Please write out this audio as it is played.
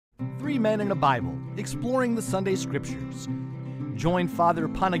Three Men and a Bible, exploring the Sunday Scriptures. Join Father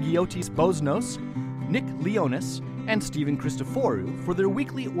Panagiotis Boznos, Nick Lionas, and Stephen Christoforou for their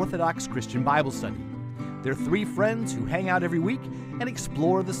weekly Orthodox Christian Bible study. They're three friends who hang out every week and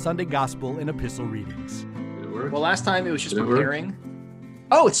explore the Sunday Gospel and epistle readings. Did it work? Well, last time it was just Did it work? preparing.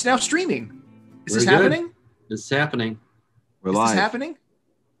 Oh, it's now streaming. Is this Very good. happening? It's happening. We're Is live. this happening?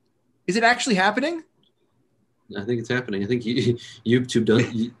 Is it actually happening? I think it's happening. I think YouTube does.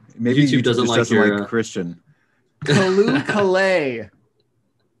 Maybe YouTube doesn't just like your like Christian. Kaloo Kalay.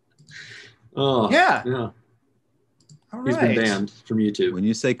 Oh Yeah. yeah. All He's right. been banned from YouTube. When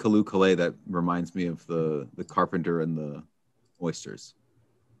you say Kaloo Kalay, that reminds me of the carpenter and the oysters.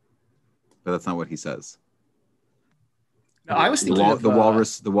 But that's not what he says. No, I was The, thinking of the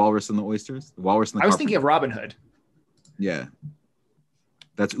walrus and the oysters. The walrus and the I was carpenter. thinking of Robin Hood. Yeah.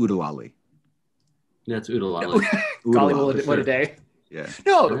 That's Udalali. That's Udalali. Golly, Udalali. what a day. Yeah.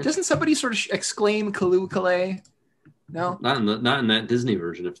 No, Right. doesn't somebody sort of exclaim Kaloo Kalay? No, Not in that Disney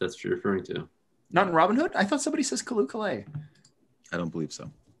version, if that's what you're referring to. not in Robin Hood. I thought somebody says Kaloo Kalay. I don't believe so.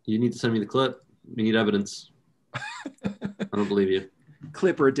 You need to send me the clip. We need evidence. I don't believe you.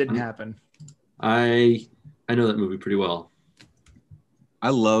 Clipper, it didn't happen. I know that movie pretty well.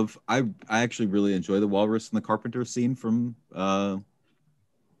 I actually really enjoy the walrus and the carpenter scene from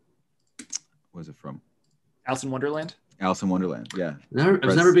where's it from? Alice in Wonderland. Alice in Wonderland. Yeah. I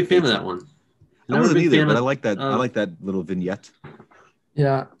was never a big fan of that one. I wasn't either, but I of, like that. I like that little vignette.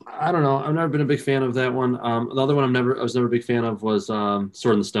 Yeah, I don't know. I've never been a big fan of that one. The other one I was never a big fan of was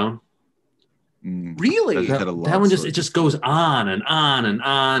Sword in the Stone. Really? That had a lot That one of just swords. it just goes on and on and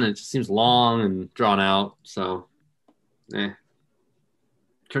on. It just seems long and drawn out. So,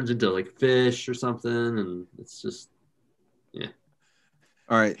 turns into like fish or something, and it's just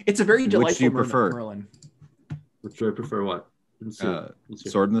All right. It's a very Which do delightful you prefer? Merlin. Which do I prefer? What? Let's see. Let's see.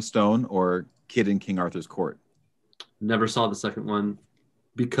 Sword in the Stone or Kid in King Arthur's Court? Never saw the second one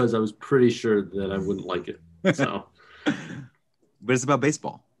because I was pretty sure that I wouldn't like it. So, But it's about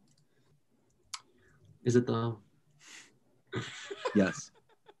baseball. is it though? Yes.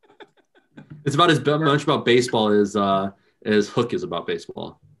 It's about as much about baseball as Hook is about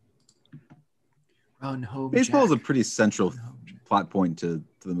baseball. Run home, Baseball is a Jack. pretty central Run home, Jack. plot point to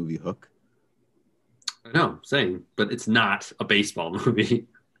the movie Hook. I know, I'm saying, but it's not a baseball movie.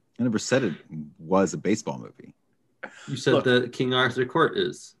 I never said it was a baseball movie. You said Look. that King Arthur Court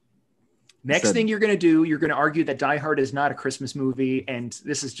is. Next said- thing you're going to do, you're going to argue that Die Hard is not a Christmas movie, and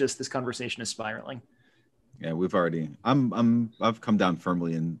this conversation is spiraling. Yeah, I've come down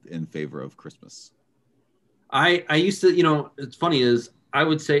firmly in favor of Christmas. I used to, it's funny is I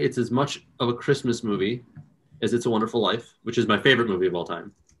would say it's as much of a Christmas movie as It's a Wonderful Life, which is my favorite movie of all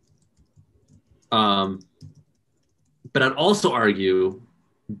time. But I'd also argue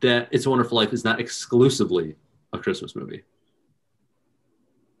that It's a Wonderful Life is not exclusively a Christmas movie.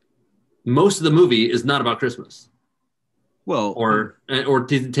 Most of the movie is not about Christmas, Well, or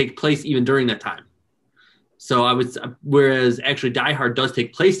didn't take place even during that time. So whereas actually Die Hard does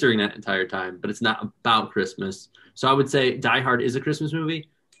take place during that entire time, but it's not about Christmas. So I would say Die Hard is a Christmas movie,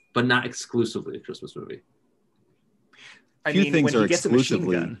 but not exclusively a Christmas movie. I Few mean, things when are he gets a machine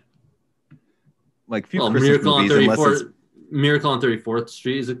exclusively gun. like few Well, Christmas Miracle on movies, unless 34th, Miracle on 34th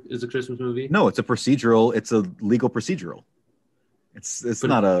Street is a Christmas movie. no, it's a procedural. It's a legal procedural. It's But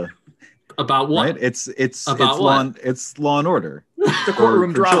not a About what? right. It's About law. what? It's Law and Order. It's a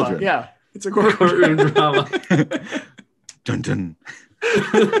courtroom for drama. children. Yeah, it's a courtroom Courtroom drama. drama. Dun dun.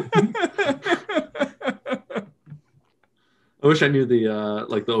 I wish I knew the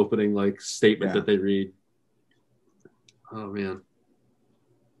the opening statement Yeah. that they read. Oh man.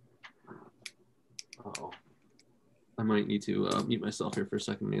 Oh, I might need to mute myself here for a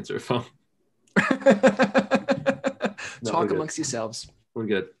second and answer a phone. No, we're Talk good. amongst yourselves. We're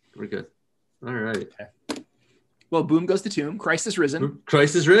good. We're good. All right. Well, boom goes the tomb. Christ is risen.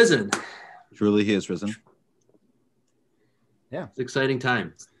 Christ is risen. Truly, he is risen. It's an exciting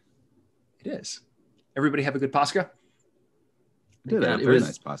time. It is. Everybody have a good Pascha? Did Yeah, a it very was-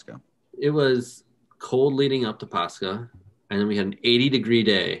 nice Pascha. It was cold leading up to Pascha, and then we had an 80-degree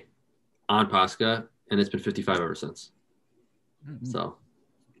day on Pascha, and it's been 55 ever since. So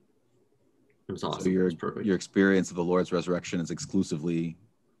it was awesome. So It was perfect. your experience of the Lord's resurrection is exclusively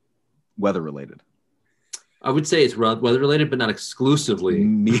weather related. I would say it's weather related, but not exclusively.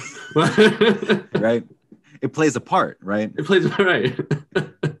 Me, It right? It plays a part, right? plays right.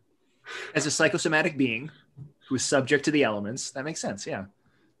 As a psychosomatic being who is subject to the elements, that makes sense. Yeah.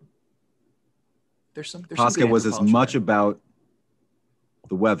 There's some Pascha good was as anthropology much there. about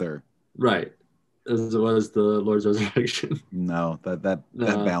the weather Right. as it was the Lord's resurrection. No, that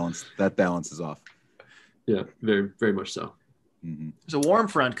balance is off. Yeah, very, very much so. Mm-hmm. There's a warm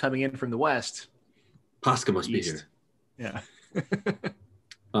front coming in from the west. Pascha must be East. here. Yeah.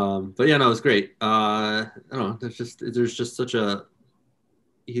 But yeah, no, it's great. I don't know. There's just such a,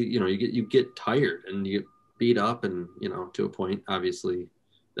 you get tired and you get beat up, and to a point. Obviously,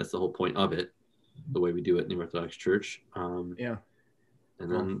 that's the whole point of it. The way we do it in the Orthodox Church. Yeah.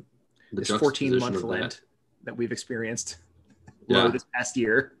 And then the This juxtaposition 14-month of Lent that we've experienced Yeah. this past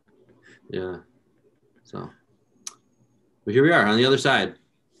year. Yeah. So, but here we are on the other side,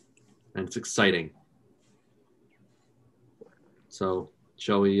 and it's exciting. So,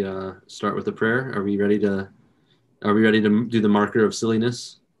 shall we start with the prayer? Are we ready to do the marker of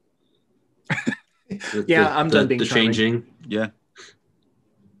silliness? I'm done being the charming. changing. Yeah.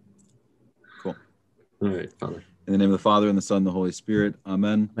 Cool. All right, Father. In the name of the Father, and the Son, and the Holy Spirit.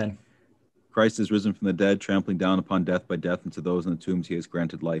 Amen. Amen. Christ is risen from the dead, trampling down upon death by death, and to those in the tombs he has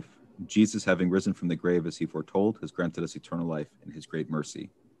granted life. Jesus, having risen from the grave as he foretold, has granted us eternal life in his great mercy.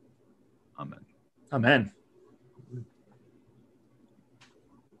 Amen. Amen.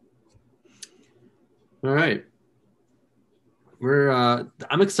 All right.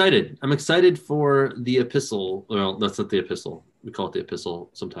 I'm excited. I'm excited for the epistle. Well, that's not the epistle. We call it the epistle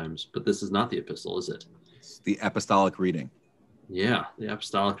sometimes, but this is not the epistle, is it? It's the apostolic reading. Yeah, the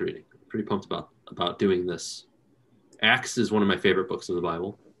apostolic reading. Pretty pumped about doing this. Acts is one of my favorite books of the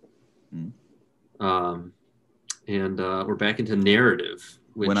Bible. Mm. And we're back into narrative.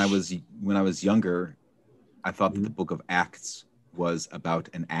 When I was younger, I thought that the book of Acts was about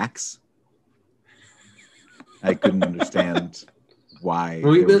an axe. I couldn't understand why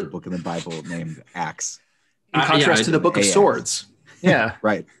there was a book in the Bible named Acts. In contrast to the book of swords. Yeah.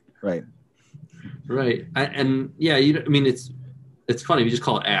 Right. It's funny. We just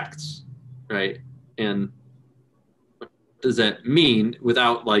call it Acts, right? And what does that mean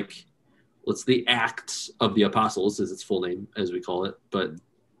without what's the Acts of the Apostles is its full name, as we call it, but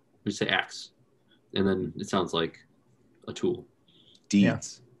we say Acts. And then it sounds like a tool.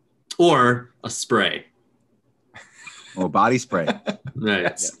 Deeds. Yeah. Or a spray. Or body spray. Right.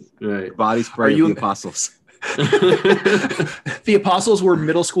 Yes. Right. Body spray of the apostles. The apostles were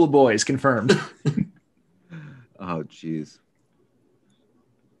middle school boys, confirmed. Oh, jeez.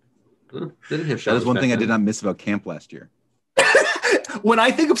 Well, they didn't have that is one thing then. I did not miss about camp last year. When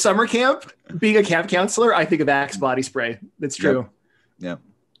I think of summer camp, being a camp counselor, I think of Axe body spray. That's true. Yep.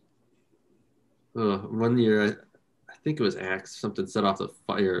 One year, I think it was Axe. Something set off the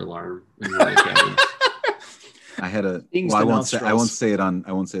fire alarm in the cabin. I had a. Stings Well, the I won't say it on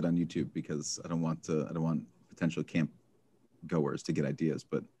YouTube because I don't want potential camp goers to get ideas.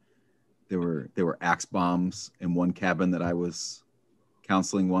 But there were axe bombs in one cabin that I was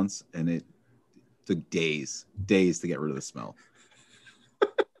counseling once, and it took days to get rid of the smell.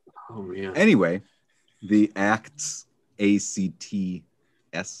 Oh man. Anyway, the Acts,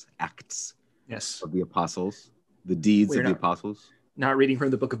 A-C-T-S, Acts. Yes. Of the apostles, the deeds of the apostles. Not reading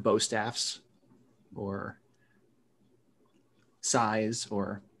from the book of bowstaffs or size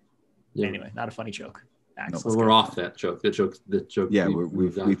or anyway, not a funny joke. Nope. Well, we're off that joke. The joke. Yeah,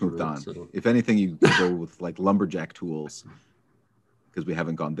 we've moved on. So. If anything, you go with lumberjack tools because we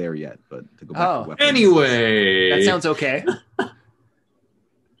haven't gone there yet. But to go back to weapons. Anyway, that sounds okay.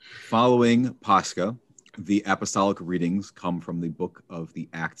 Following Pascha, the apostolic readings come from the book of the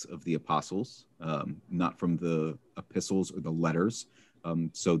Acts of the Apostles, not from the epistles or the letters.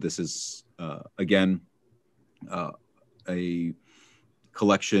 So this is, again, a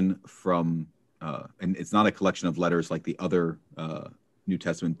collection from, and it's not a collection of letters like the other New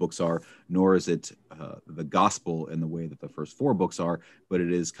Testament books are, nor is it the gospel in the way that the first four books are, but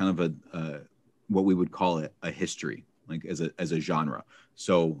it is kind of what we would call it a history, like as a genre.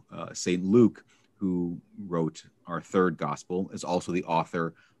 So St. Luke, who wrote our third gospel, is also the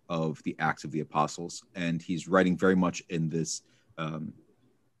author of the Acts of the Apostles. And he's writing very much in this,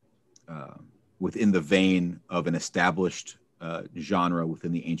 within the vein of an established genre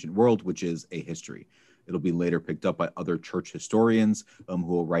within the ancient world, which is a history. It'll be later picked up by other church historians who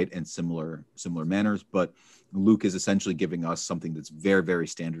will write in similar manners. But Luke is essentially giving us something that's very, very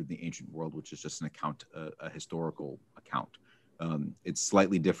standard in the ancient world, which is just an account, a historical account. It's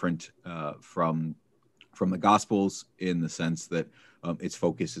slightly different from the Gospels in the sense that its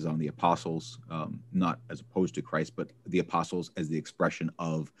focus is on the apostles, not as opposed to Christ, but the apostles as the expression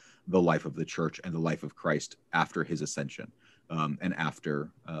of the life of the church and the life of Christ after his ascension and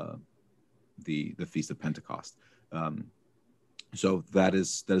after the Feast of Pentecost. So that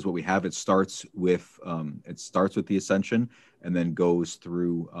is what we have. It starts with the ascension, and then goes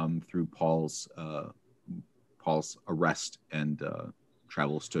through Paul's arrest and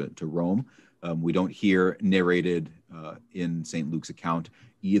travels to Rome. We don't hear narrated in St. Luke's account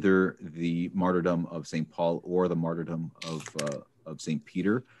either the martyrdom of St. Paul or the martyrdom of St.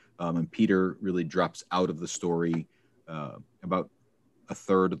 Peter. And Peter really drops out of the story about a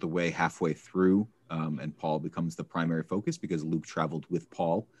third of the way, halfway through, and Paul becomes the primary focus because Luke traveled with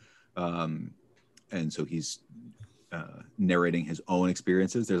Paul. And so he's narrating his own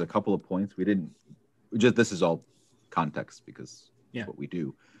experiences. There's a couple of points this is all context because it's what we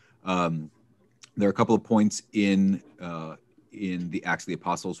do. There are a couple of points in the Acts of the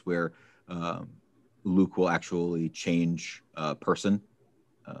Apostles where Luke will actually change person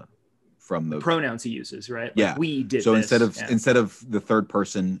from the pronouns he uses, right? Yeah, we did. So this. instead of the third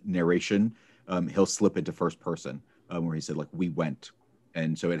person narration, he'll slip into first person, where he said like we went,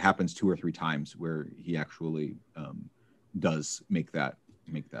 and so it happens 2 or 3 times where he actually does make that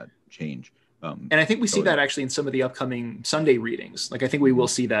change. And I think we see that actually in some of the upcoming Sunday readings. Like I think we will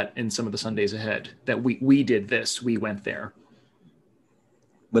see that in some of the Sundays ahead, that we did this, we went there.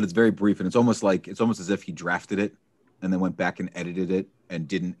 But it's very brief, and it's almost as if he drafted it and then went back and edited it and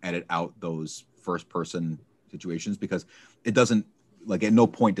didn't edit out those first person situations, because it doesn't, like, at no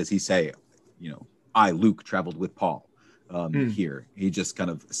point does he say, I, Luke, traveled with Paul here. He just kind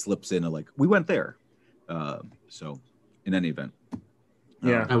of slips in like, we went there. So in any event.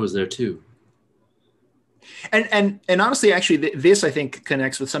 I was there too. And honestly, actually, this I think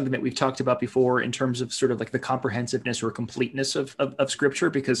connects with something that we've talked about before in terms of sort of like the comprehensiveness or completeness of Scripture,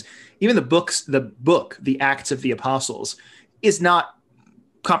 because even the Acts of the Apostles is not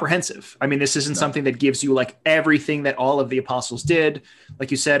comprehensive. I mean, this isn't something that gives you like everything that all of the apostles did. Like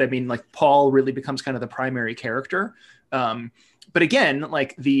you said, I mean, like Paul really becomes kind of the primary character. But again,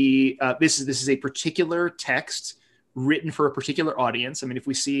 like this is a particular text written for a particular audience. I mean, if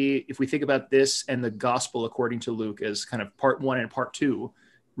we think about this and the gospel according to Luke as kind of part 1 and part 2,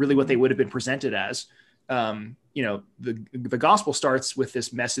 really what they would have been presented as, the gospel starts with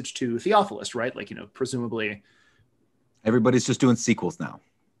this message to Theophilus, right? Like, presumably everybody's just doing sequels now.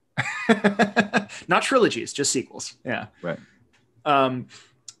 Not trilogies, just sequels. Yeah. Right.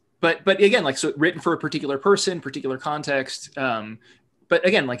 But again, like, so written for a particular person, particular context. But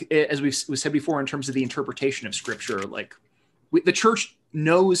again, like, as we said before, in terms of the interpretation of Scripture, like the church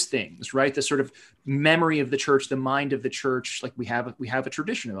knows things, right? The sort of memory of the church, the mind of the church. Like we have a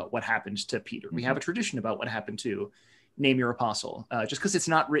tradition about what happened to Peter. We have a tradition about what happened to name your apostle. Just because it's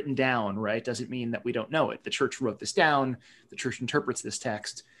not written down, right, doesn't mean that we don't know it. The church wrote this down. The church interprets this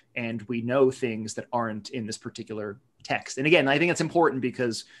text, and we know things that aren't in this particular text. And again, I think it's important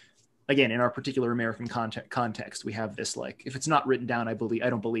because, again, in our particular American context, we have this, like, if it's not written down, I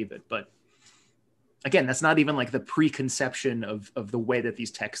don't believe it. But again, that's not even like the preconception of the way that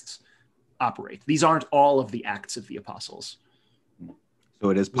these texts operate. These aren't all of the Acts of the Apostles. So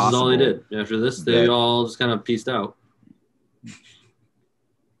it is possible. This is all they did. After this, they all just kind of pieced out.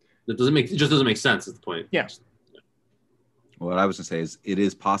 It just doesn't make sense at the point. Yeah. What I was going to say is it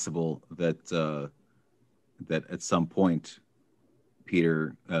is possible that that at some point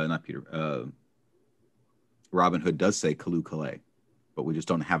Robin Hood does say Kalu Kalay, but we just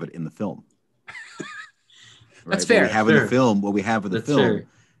don't have it in the film. Right? That's fair. What we have in the film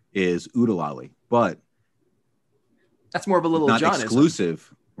is Udalali, but that's more of a little not John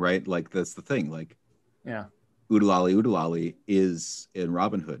exclusive, right? Like that's the thing. Like, yeah, Udalali is in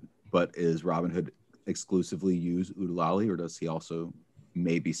Robin Hood, but is Robin Hood exclusively use Udalali, or does he also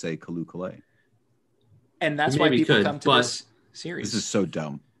maybe say Kalu Kalay? And that's why people come to this series. This is so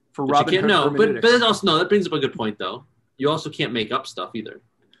dumb. For Robin Hood, but that brings up a good point though. You also can't make up stuff either.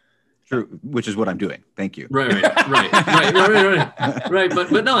 True, which is what I'm doing. Thank you. Right. But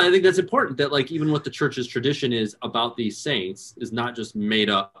no, I think that's important that, like, even what the church's tradition is about these saints is not just made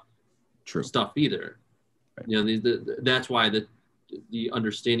up stuff either. Right. That's why the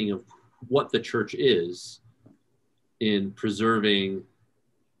understanding of what the church is in preserving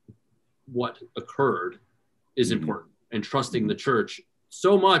what occurred is important, and trusting the church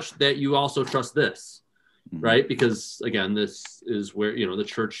so much that you also trust this, right? Because again, this is where, the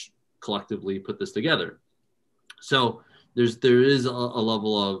church collectively put this together. So there is a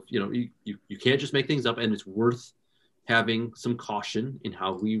level of, you can't just make things up, and it's worth having some caution in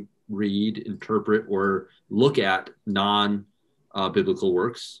how we read, interpret, or look at non-biblical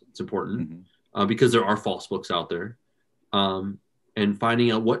works. It's important because there are false books out there, and finding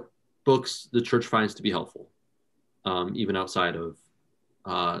out what books the church finds to be helpful, even outside of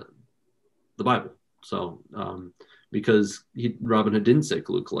the Bible. So because Robin Hood didn't say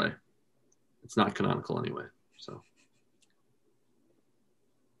Kalukale. It's not canonical anyway. So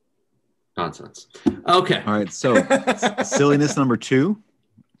nonsense. Okay. All right. So silliness number 2.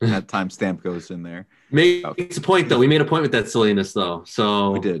 That timestamp goes in there. Makes a point though. We made a point with that silliness though.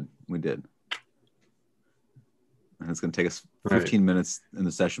 So we did. And it's going to take us 15 minutes in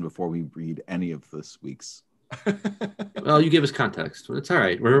the session before we read any of this week's. Well, you gave us context. It's all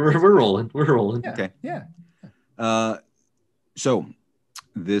right. We're rolling. We're rolling. Yeah. Okay. Yeah. So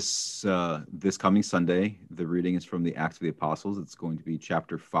this coming Sunday, the reading is from the Acts of the Apostles. It's going to be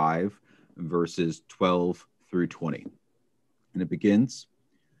chapter 5, verses 12 through 20. And it begins,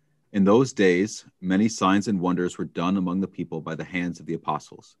 "In those days, many signs and wonders were done among the people by the hands of the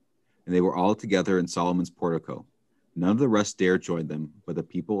apostles, and they were all together in Solomon's portico. None of the rest dared join them, but the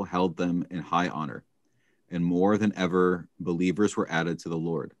people held them in high honor. And more than ever, believers were added to the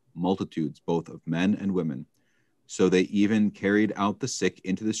Lord, multitudes both of men and women. So they even carried out the sick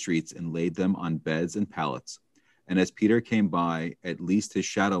into the streets and laid them on beds and pallets. And as Peter came by, at least his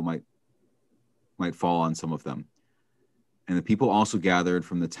shadow might fall on some of them. And the people also gathered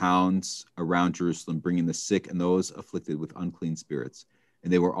from the towns around Jerusalem, bringing the sick and those afflicted with unclean spirits,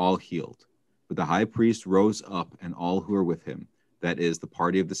 and they were all healed. But the high priest rose up, and all who were with him, that is, the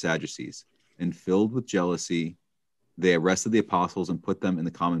party of the Sadducees, and filled with jealousy, they arrested the apostles and put them in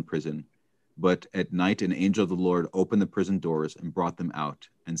the common prison. But at night an angel of the Lord opened the prison doors and brought them out,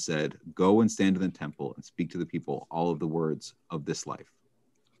 and said, 'Go and stand in the temple and speak to the people all of the words of this life.'"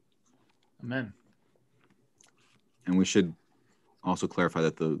 Amen. And we should also clarify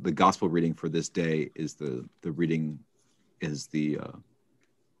that the gospel reading for this day is the reading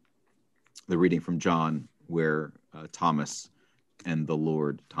from John, where Thomas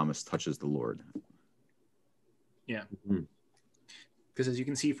touches the Lord. Yeah. Mm-hmm. Because as you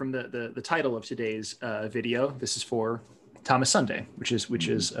can see from the title of today's video, this is for Thomas Sunday, which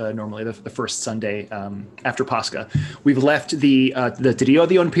is normally the first Sunday after Pascha. We've left the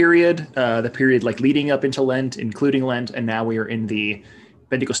Triodion period, the period like leading up into Lent, including Lent, and now we are in the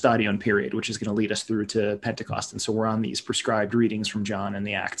Pentecostadion period, which is going to lead us through to Pentecost. And so we're on these prescribed readings from John and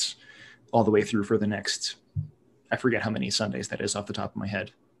the Acts all the way through for the next, I forget how many Sundays that is off the top of my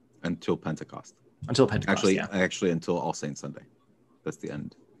head. Until Pentecost. Until Pentecost, Actually, until All Saints Sunday. That's the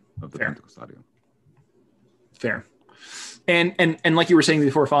end of the Pentecostadion. Fair. And like you were saying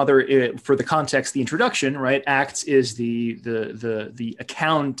before, Father, for the context, the introduction, right? Acts is the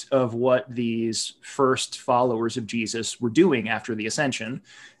account of what these first followers of Jesus were doing after the ascension.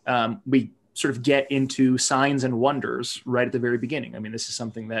 We sort of get into signs and wonders right at the very beginning. I mean, this is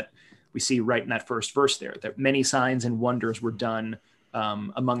something that we see right in that first verse there, that many signs and wonders were done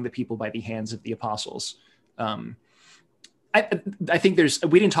among the people by the hands of the apostles. I think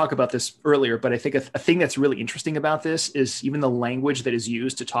we didn't talk about this earlier, but I think a thing that's really interesting about this is even the language that is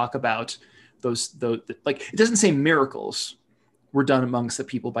used to talk about like, it doesn't say miracles were done amongst the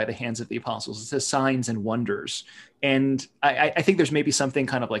people by the hands of the apostles. It says signs and wonders. And I think there's maybe something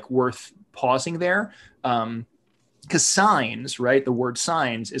kind of like worth pausing there. Because signs, right? The word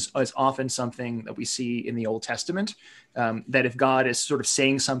signs is often something that we see in the Old Testament, that if God is sort of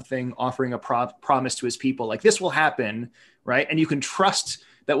saying something, offering a promise to his people, like this will happen, right? And you can trust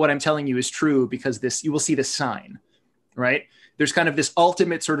that what I'm telling you is true because you will see this sign, right? There's kind of this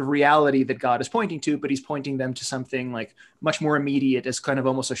ultimate sort of reality that God is pointing to, but he's pointing them to something like much more immediate as kind of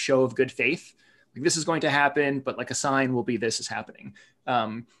almost a show of good faith. Like this is going to happen, but like a sign will be this is happening.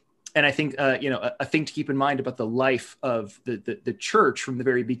 And I think, a thing to keep in mind about the life of the church from the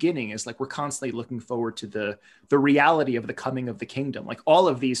very beginning is like we're constantly looking forward to the reality of the coming of the kingdom. Like all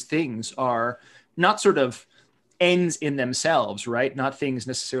of these things are not sort of ends in themselves, right? Not things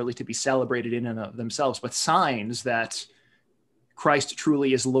necessarily to be celebrated in and of themselves, but signs that Christ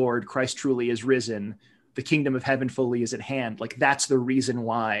truly is Lord, Christ truly is risen, the kingdom of heaven fully is at hand. Like that's the reason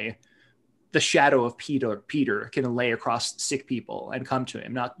why the shadow of Peter can lay across sick people and come to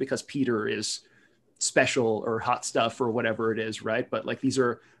him, not because Peter is special or hot stuff or whatever it is, right? But like these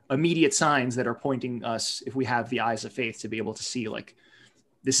are immediate signs that are pointing us, if we have the eyes of faith, to be able to see like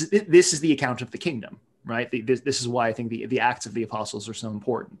this is the account of the kingdom, right? This is why I think the Acts of the Apostles are so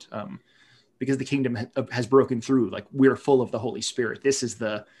important, because the kingdom has broken through. Like we're full of the Holy Spirit. This is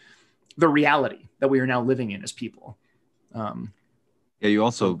the reality that we are now living in as people. You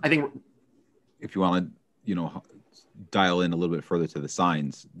also, I think, if you want to, dial in a little bit further to the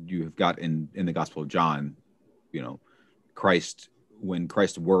signs, you have got in the Gospel of John, Christ, when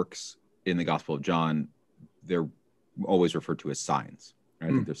Christ works in the Gospel of John, they're always referred to as signs. Right?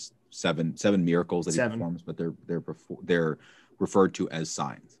 I think there's seven miracles that he performs, but they're referred to as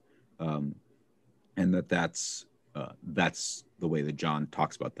signs, and that's that's the way that John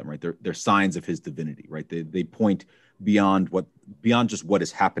talks about them, right? They're signs of his divinity, right? They point beyond just what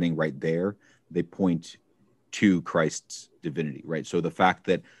is happening right there. They point to Christ's divinity, right? So the fact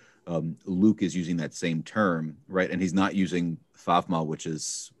that Luke is using that same term, right, and he's not using thavma, which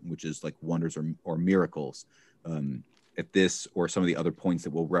is like wonders or miracles, at this or some of the other points that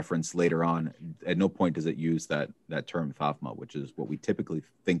we'll reference later on, at no point does it use that term thavma, which is what we typically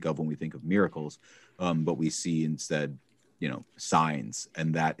think of when we think of miracles, but we see instead, signs,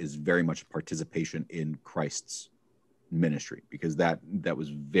 and that is very much participation in Christ's ministry, because that was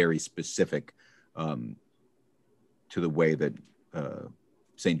very specific to the way that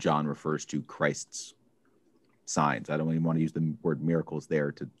St. John refers to Christ's signs. I don't even want to use the word miracles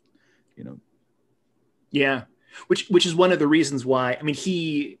there to, Yeah. Which is one of the reasons why, I mean,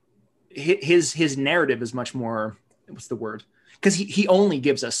 his narrative is much more, what's the word? Because he only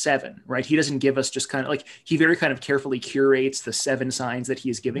gives us 7, right? He doesn't give us just kind of like, he very kind of carefully curates the 7 signs that he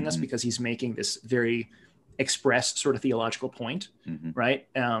is giving us, because he's making this very express sort of theological point, right?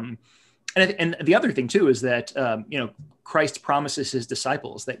 And the other thing too is that, Christ promises his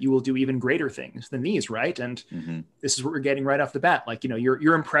disciples that you will do even greater things than these, right? And this is what we're getting right off the bat. Like,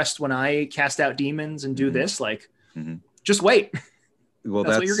 you're impressed when I cast out demons and do this, like, just wait. Well,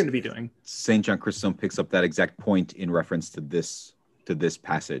 that's what you're going to be doing. St. John Chrysostom picks up that exact point in reference to this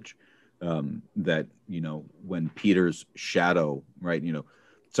passage, that, when Peter's shadow, right,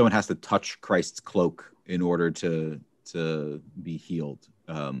 someone has to touch Christ's cloak in order to be healed,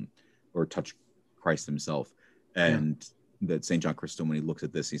 or touch Christ himself. And that St. John Chrysostom, when he looks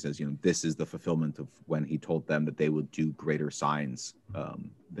at this, he says, this is the fulfillment of when he told them that they would do greater signs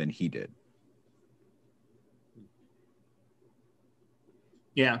than he did.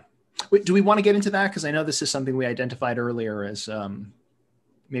 Yeah. Wait, do we want to get into that? Because I know this is something we identified earlier as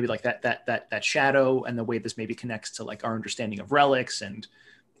maybe like that shadow, and the way this maybe connects to like our understanding of relics and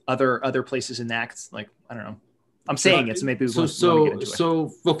other places in Acts. Like, I don't know. I'm saying it, so maybe we want to get into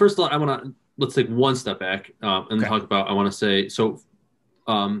it. Well, first of all, let's take one step back and talk about, I want to say,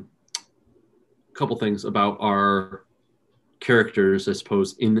 a couple things about our characters, I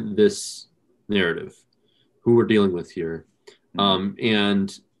suppose, in this narrative, who we're dealing with here.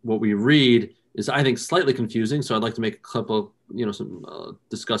 And what we read is, I think, slightly confusing. So I'd like to make a couple,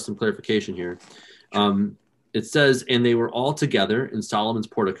 discuss some clarification here. It says, and they were all together in Solomon's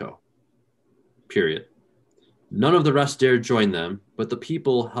portico, period. None of the rest dared join them, but the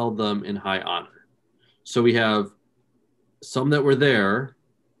people held them in high honor. So we have some that were there,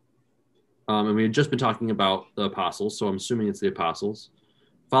 and we had just been talking about the apostles, so I'm assuming it's the apostles,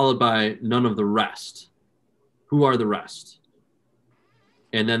 followed by none of the rest. Who are the rest?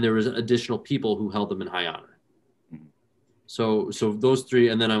 And then there was additional people who held them in high honor. So those 3,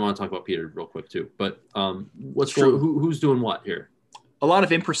 and then I want to talk about Peter real quick too. But who's doing what here? A lot of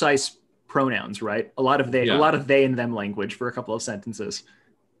imprecise pronouns, right? A lot of they and them language for a couple of sentences.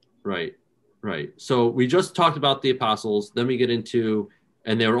 Right. So we just talked about the apostles, then we get into,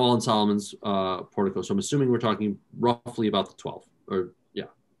 and they were all in Solomon's portico. So I'm assuming we're talking roughly about the 12, or yeah.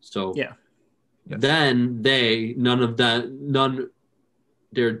 So yeah. Then none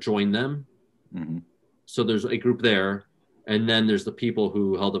dared join them. So there's a group there, and then there's the people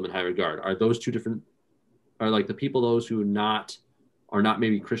who held them in high regard. Are those two different? Are like the people those who are not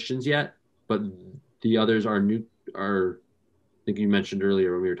maybe Christians yet, but the others are new? I think you mentioned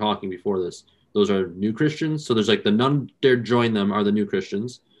earlier when we were talking before this, those are new Christians. So there's like the none dared join them are the new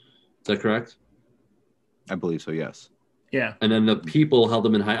Christians. Is that correct? I believe so, yes. Yeah. And then the people held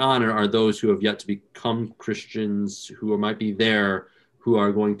them in high honor are those who have yet to become Christians, who might be there, who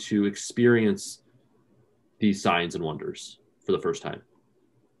are going to experience these signs and wonders for the first time.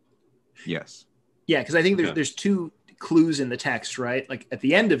 Yes. Yeah, because I think there's 2 clues in the text, right? Like at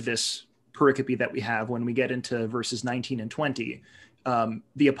the end of this pericope that we have, when we get into verses 19 and 20,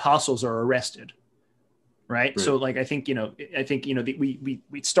 the apostles are arrested, right? So like, I think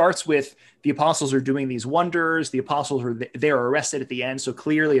it starts with the apostles are doing these wonders. The apostles they're arrested at the end. So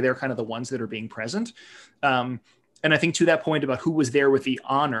clearly they're kind of the ones that are being present. And I think to that point about who was there with the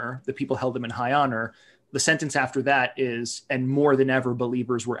honor, the people held them in high honor, the sentence after that is, and more than ever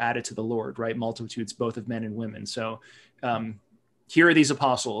believers were added to the Lord, right? Multitudes, both of men and women. So here are these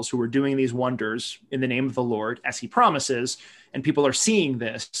apostles who are doing these wonders in the name of the Lord, as he promises, and people are seeing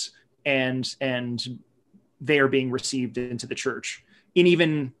this, and they are being received into the church,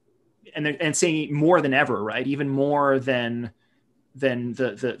 and saying more than ever, right? Even more than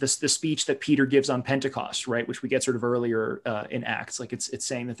the speech that Peter gives on Pentecost, right? Which we get sort of earlier in Acts. Like it's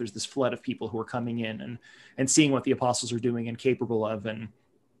saying that there's this flood of people who are coming in and seeing what the apostles are doing and capable of, and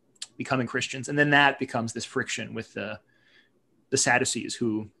becoming Christians. And then that becomes this friction with the Sadducees,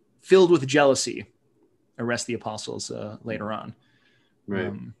 who, filled with jealousy, arrest the apostles later on.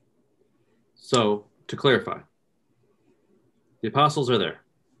 Right. So to clarify, the apostles are there.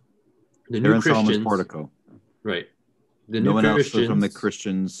 The They're new in Solomon's Christians, portico. right? The No new one else Christians from the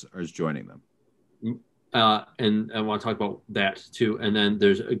Christians is joining them. and I want to talk about that too. And then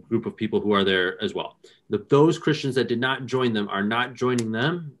there's a group of people who are there as well. Those Christians that did not join them are not joining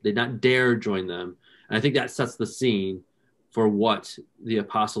them. They did not dare join them. And I think that sets the scene for what the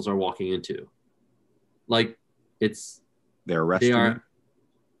apostles are walking into. Like They're arrested. They are,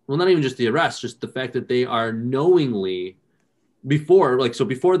 well, not even just the arrest, just the fact that they are knowingly before they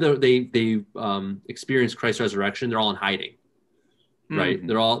experience Christ's resurrection, they're all in hiding. Right.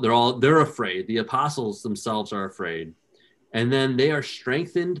 Mm-hmm. They're afraid. The apostles themselves are afraid. And then they are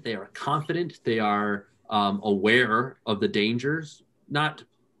strengthened. They are confident. They are aware of the dangers, not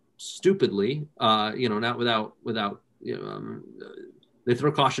stupidly, not without, they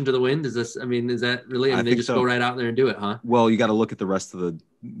throw caution to the wind. Is that really, they just go right out there and do it, huh? Well, you got to look at the rest of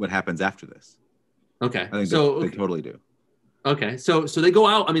what happens after this. Okay. I think they totally do. Okay. So they go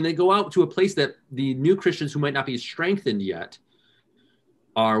out. They go out to a place that the new Christians who might not be strengthened yet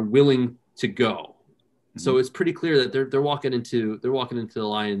are willing to go. Mm-hmm. So it's pretty clear that they're walking into the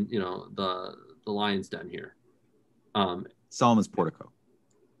lion, the lion's den here. Solomon's portico.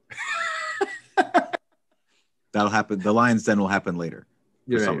 That'll happen. The lion's den will happen later.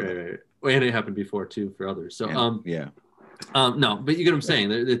 You're right. Well, and it happened before too for others. So no, but you get what I'm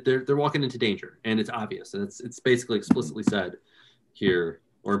saying. They're walking into danger, and it's obvious, and it's basically explicitly said here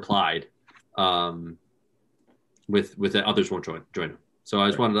or implied, with that others won't join them. So I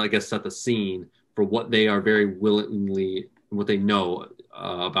just wanted to, I guess, set the scene for what they are very willingly, what they know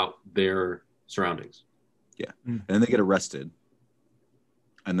about their surroundings. Yeah. And then they get arrested.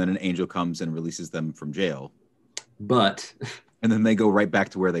 And then an angel comes and releases them from jail. And then they go right back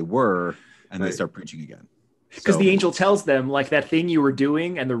to where they were, and they start preaching again. Because the angel tells them, like, that thing you were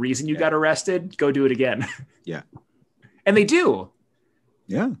doing and the reason you got arrested, go do it again. Yeah. And they do.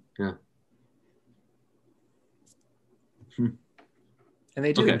 Yeah. Yeah. And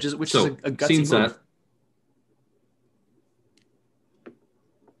they do, which is a gutsy move.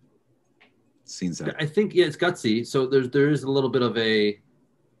 Scene set. I think it's gutsy. So there is a little bit of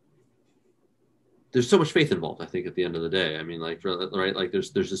there's so much faith involved, I think, at the end of the day. Like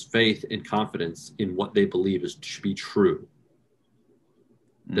there's this faith and confidence in what they believe is to be true.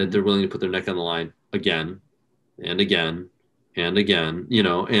 Mm-hmm. That they're willing to put their neck on the line again and again and again,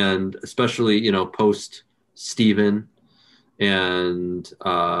 and especially, post Stephen. And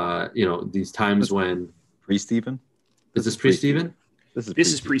these times when pre-Stephen, is this pre-Stephen?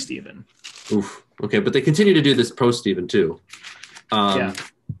 This is pre-Stephen. Oof. Okay, but they continue to do this post-Stephen too. They're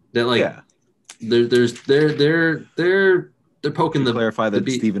poking the. Clarify that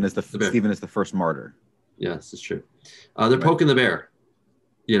Stephen is the first martyr. Yes, it's true. They're poking the bear.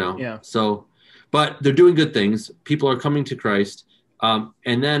 Yeah. So, but they're doing good things. People are coming to Christ,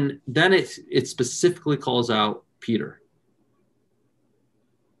 and then it specifically calls out Peter.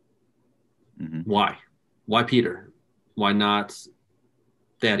 Mm-hmm. Why Peter? Why not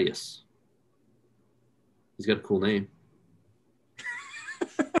Thaddeus? He's got a cool name.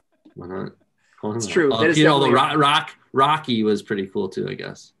 Why not? It's true. Although Rocky was pretty cool too, I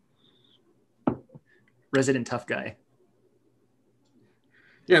guess. Resident tough guy.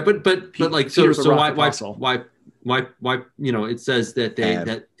 Yeah, but like so why it says that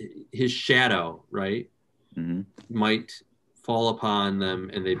that his shadow, right, might fall upon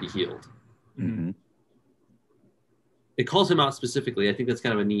them and they be healed. Mm-hmm. It calls him out specifically. I think that's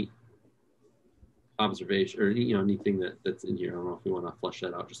kind of a neat observation, or neat thing that's in here. I don't know if we want to flesh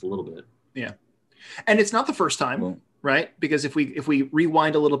that out just a little bit. Yeah, and it's not the first time, right? Because if we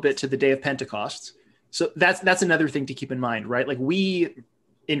rewind a little bit to the day of Pentecost, so that's another thing to keep in mind, right? Like we,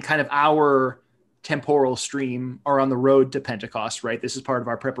 in kind of our temporal stream, are on the road to Pentecost, right? This is part of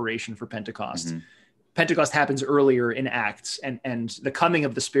our preparation for Pentecost. Mm-hmm. Pentecost happens earlier in Acts, and the coming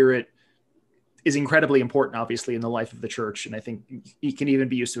of the Spirit is incredibly important, obviously, in the life of the church. And I think it can even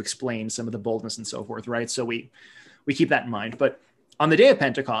be used to explain some of the boldness and so forth, right? So we keep that in mind. But on the day of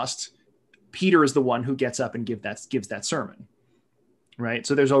Pentecost, Peter is the one who gets up and gives that sermon, right?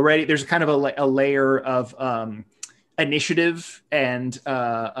 So there's kind of a layer of initiative and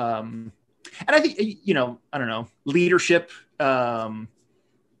I think, I don't know, leadership,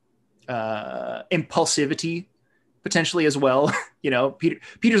 impulsivity, potentially as well.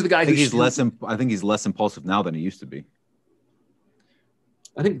 Peter's the guy I think he's less impulsive now than he used to be.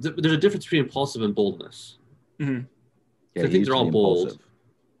 I think there's a difference between impulsive and boldness. Mm-hmm. Yeah, I think they're all bold,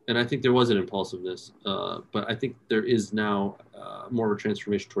 And I think there was an impulsiveness, but I think there is now more of a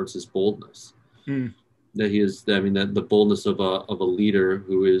transformation towards his boldness. That he is, I mean, that the boldness of a leader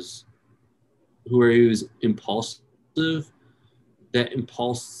who is impulsive, that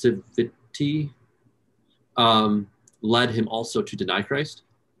impulsivity led him also to deny Christ.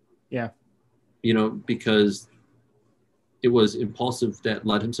 Yeah. Because it was impulsive that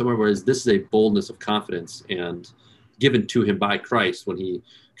led him somewhere, whereas this is a boldness of confidence and given to him by Christ when he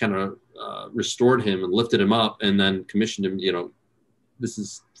kind of restored him and lifted him up and then commissioned him, this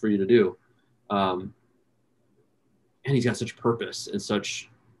is for you to do. And he's got such purpose and such,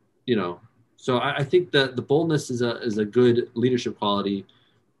 so I think that the boldness is a good leadership quality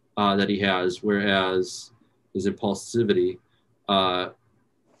that he has, whereas his impulsivity,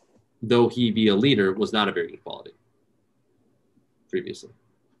 though he be a leader, was not a very good quality previously.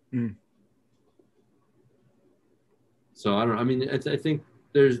 So I don't know. I mean, I think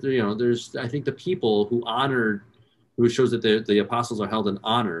I think the people who shows that the apostles are held in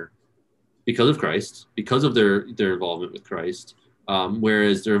honor because of Christ, because of their involvement with Christ,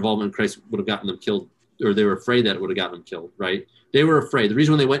 whereas their involvement in Christ would have gotten them killed, or they were afraid that it would have gotten them killed, right? They were afraid. The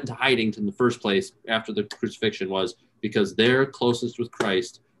reason when they went into hiding in the first place after the crucifixion was because their closeness with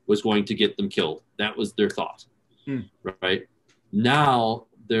Christ was going to get them killed. That was their thought, right? Now,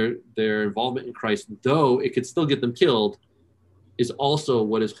 their involvement in Christ, though it could still get them killed, is also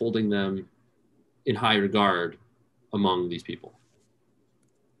what is holding them in high regard among these people.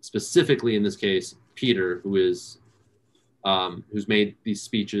 Specifically, in this case, Peter, who's made these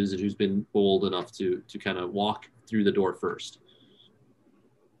speeches and who's been bold enough to kind of walk through the door first.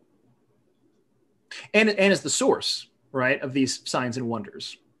 And as the source, right, of these signs and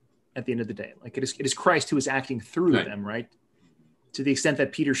wonders at the end of the day. Like it is Christ who is acting through them, right? To the extent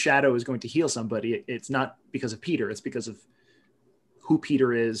that Peter's shadow is going to heal somebody, it's not because of Peter, it's because of who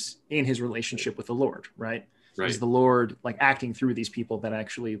Peter is in his relationship with the Lord, right? Is the Lord like acting through these people that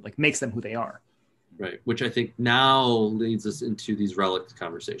actually like makes them who they are. Right. Which I think now leads us into these relic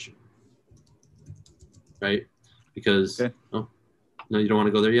conversation. Right? Because no, you don't want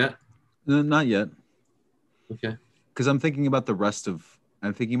to go there yet? No, not yet. Okay. Because I'm thinking about the rest of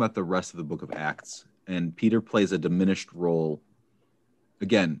the book of Acts, and Peter plays a diminished role.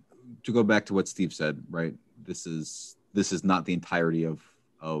 Again, to go back to what Steve said, right? This is not the entirety of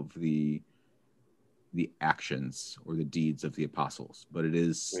the actions or the deeds of the apostles, but it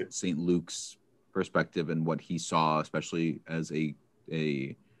is St. Luke's perspective and what he saw, especially as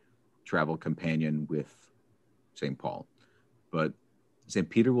a travel companion with St. Paul. But St.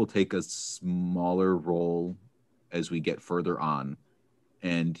 Peter will take a smaller role as we get further on,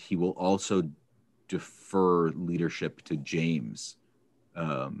 and he will also defer leadership to James,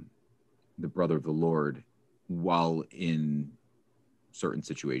 the brother of the Lord, while in certain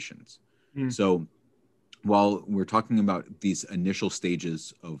situations. So while we're talking about these initial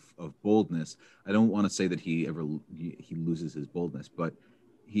stages of boldness, I don't want to say that he loses his boldness, but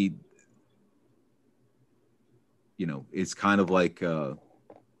he, it's kind of like,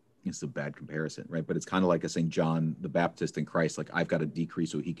 it's a bad comparison, right? But it's kind of like a St. John the Baptist in Christ, like I've got to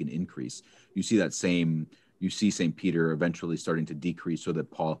decrease so he can increase. You see St. Peter eventually starting to decrease so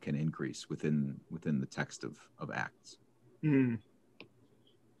that Paul can increase within the text of Acts.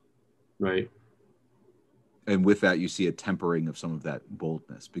 Right. And with that, you see a tempering of some of that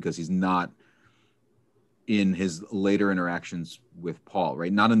boldness because he's not in his later interactions with Paul,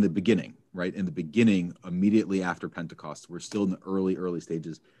 right? Not in the beginning, right? In the beginning, immediately after Pentecost, we're still in the early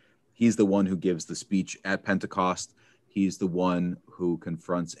stages. He's the one who gives the speech at Pentecost. He's the one who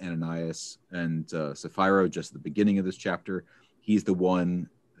confronts Ananias and Sapphira just at the beginning of this chapter. He's the one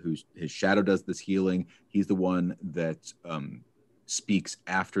his shadow does this healing. He's the one that speaks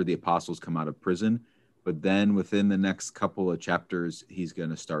after the apostles come out of prison. But then within the next couple of chapters, he's going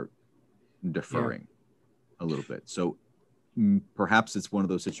to start deferring a little bit. So perhaps it's one of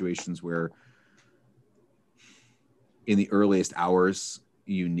those situations where in the earliest hours,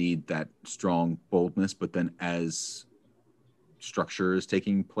 you need that strong boldness, but then as structure is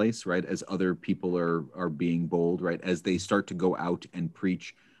taking place, right, as other people are being bold, right, as they start to go out and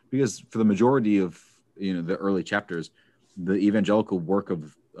preach, because for the majority of the early chapters, the evangelical work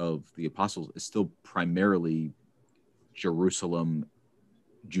of the apostles is still primarily Jerusalem,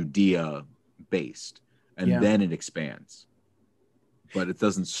 Judea based, and then it expands, but it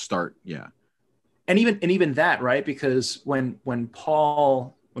doesn't start. And even that, right? Because when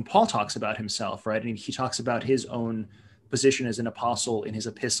Paul talks about himself, right, and he talks about his own position as an apostle in his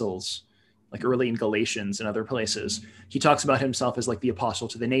epistles, like early in Galatians and other places, he talks about himself as like the apostle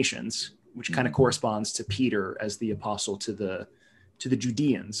to the nations, which kind of corresponds to Peter as the apostle to to the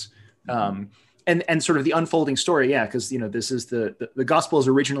Judeans. And sort of the unfolding story, because this is the gospel is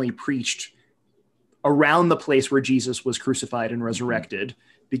originally preached around the place where Jesus was crucified and resurrected,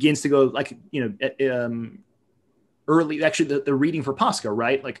 begins to go like early. Actually, the reading for Pascha,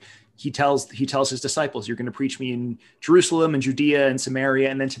 right? Like he tells his disciples, "You're going to preach me in Jerusalem and Judea and Samaria,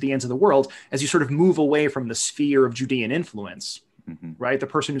 and then to the ends of the world." As you sort of move away from the sphere of Judean influence, right? The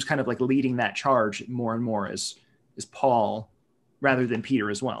person who's kind of like leading that charge more and more is Paul, rather than Peter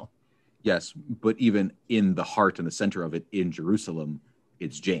as well. Yes, but even in the heart and the center of it in Jerusalem,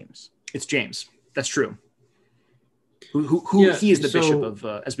 it's James. It's James. That's true. Who he is the bishop of,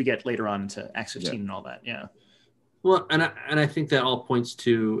 as we get later on into Acts 15 and all that. Yeah. Well, and I think that all points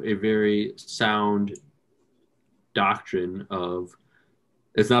to a very sound doctrine of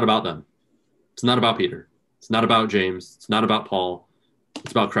it's not about them. It's not about Peter. It's not about James. It's not about Paul.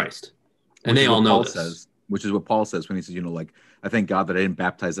 It's about Christ. And they all know this. Which is what Paul says when he says, I thank God that I didn't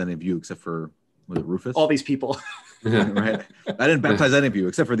baptize any of you except for, was it Rufus? All these people. Right? I didn't baptize any of you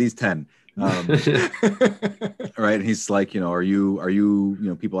except for these 10. Right? And he's like, are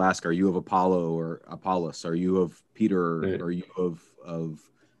you, people ask, are you of Apollo or Apollos? Are you of Peter? Right. Or are you of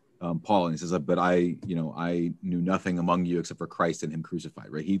Paul? And he says, but I knew nothing among you except for Christ and him crucified,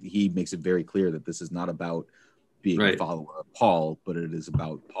 right? He makes it very clear that this is not about being a follower of Paul, but it is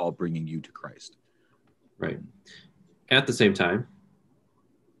about Paul bringing you to Christ. Right. At the same time,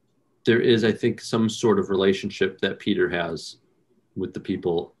 there is, I think, some sort of relationship that Peter has with the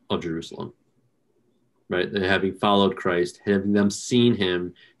people of Jerusalem, right? Having followed Christ, having them seen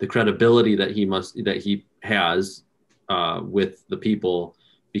him, the credibility that he has with the people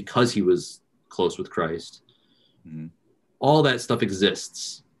because he was close with Christ. Mm-hmm. All that stuff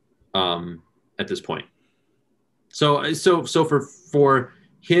exists at this point. So for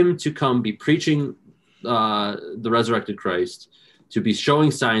him to come be preaching the resurrected Christ, to be showing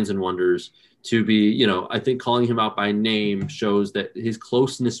signs and wonders, to be, I think calling him out by name shows that his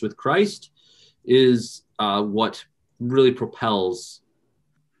closeness with Christ is what really propels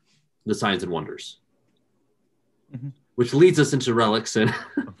the signs and wonders, which leads us into relics. And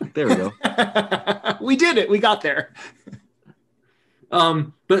there we go. We did it. We got there.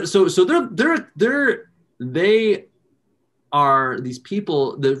 But so they are these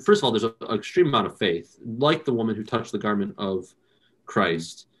people that, first of all, there's an extreme amount of faith, like the woman who touched the garment of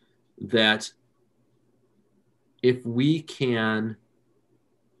Christ, that if we can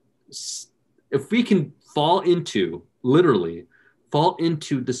literally fall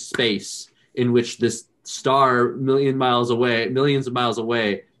into the space in which this star millions of miles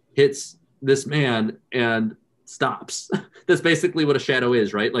away hits this man and stops. That's basically what a shadow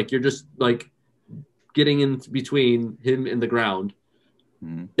is, right? Like you're just like getting in between him and the ground.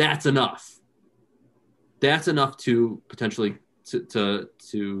 That's enough. That's enough to potentially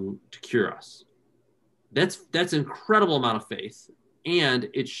to cure us. That's an incredible amount of faith, and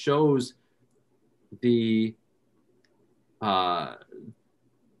it shows the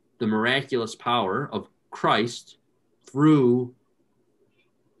miraculous power of Christ through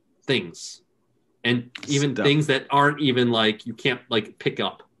things, and even things that aren't even like you can't like pick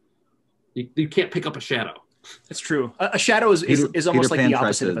up. You can't pick up a shadow. It's true. A shadow is almost like the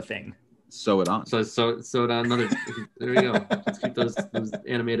opposite of a thing. Sew it on. So it on another. There we go. Let's keep those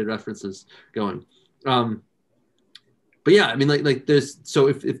animated references going. But yeah, I mean, like there's, so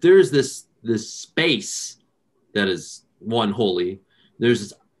if there's this space that is one holy,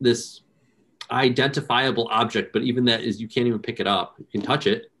 there's this identifiable object, but even that is, you can't even pick it up. You can touch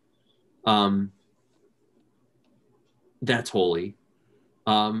it. That's holy.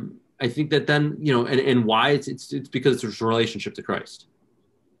 I think that then, and why it's because there's a relationship to Christ.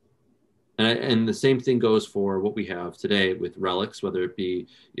 And the same thing goes for what we have today with relics, whether it be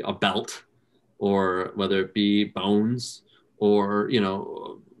a belt or whether it be bones or,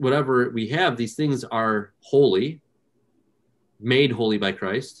 whatever we have. These things are holy, made holy by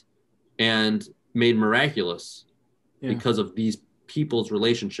Christ and made miraculous because of these people's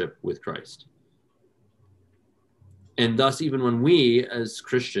relationship with Christ. And thus, even when we as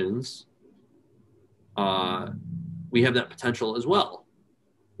Christians, we have that potential as well.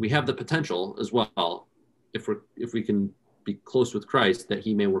 We have the potential as well, if we can be close with Christ, that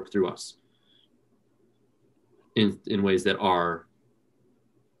he may work through us in ways that are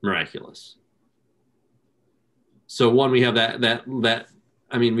miraculous. So one, we have that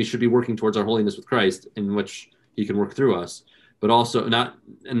I mean, we should be working towards our holiness with Christ, in which he can work through us, but also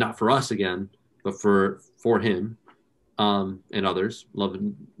not for us again, but for him. And others,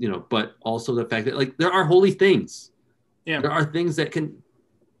 loving, but also the fact that like there are holy things. Yeah. There are things that can,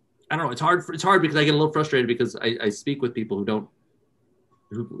 I don't know. It's hard because I get a little frustrated because I speak with people who don't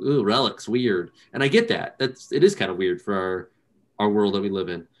Ooh, relics, weird. And I get that. It is kind of weird for our world that we live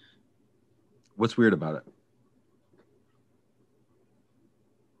in. What's weird about it?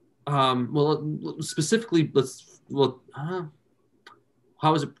 Well, specifically,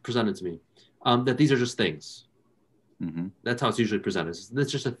 how is it presented to me? That these are just things. Mm-hmm. That's how it's usually presented.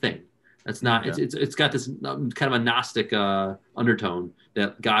 It's just a thing. That's not. Yeah. It's got this kind of a Gnostic undertone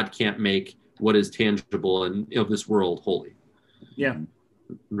that God can't make what is tangible and of this world holy. Yeah.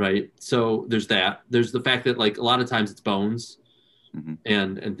 Right. So there's that. There's the fact that like a lot of times it's bones Mm-hmm.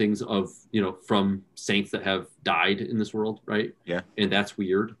 and things of from saints that have died in this world. Right. Yeah. And that's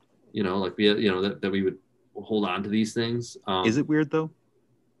weird. Like we that we would hold on to these things. Is it weird though?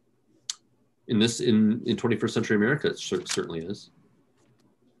 In 21st century America, it certainly is.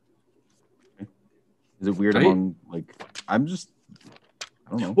 Is it weird right? among I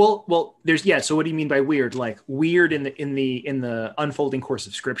don't know. Well, there's So what do you mean by weird? Like weird in the unfolding course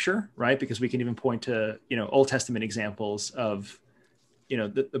of Scripture, right? Because we can even point to Old Testament examples of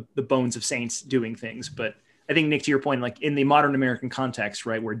the bones of saints doing things. But I think, Nick, to your point, like in the modern American context,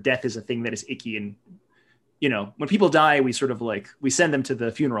 right, where death is a thing that is icky, and when people die, we sort of we send them to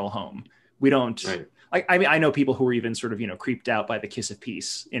the funeral home. We don't. Right. I mean, I know people who are even sort of creeped out by the kiss of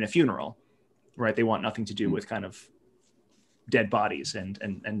peace in a funeral, right? They want nothing to do with kind of dead bodies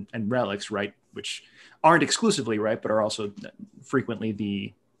and relics, right? Which aren't exclusively right, but are also frequently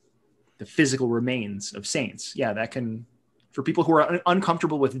the physical remains of saints. Yeah, that can, for people who are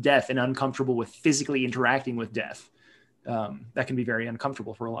uncomfortable with death and uncomfortable with physically interacting with death, that can be very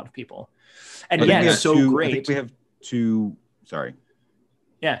uncomfortable for a lot of people. And yeah, it's so great. I think we have two. Sorry.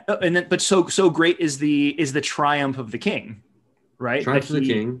 Yeah, but so great is the triumph of the king, right? Triumph of the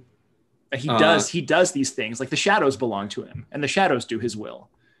king. He does these things. Like the shadows belong to him, and the shadows do his will,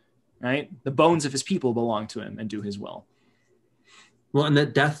 right? The bones of his people belong to him and do his will. Well, and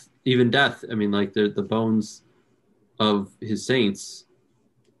that death. I mean, like the bones of his saints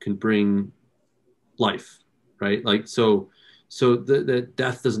can bring life, right? Like so the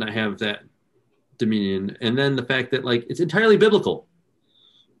death does not have that dominion, and then the fact that it's entirely biblical.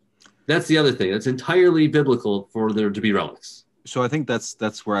 That's the other thing. It's entirely biblical for there to be relics. So I think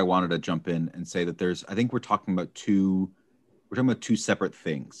that's where I wanted to jump in and say that I think we're talking about two separate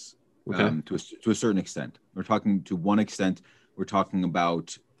things. Okay. To a certain extent. We're talking to one extent. We're talking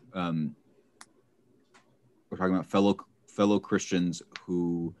about fellow Christians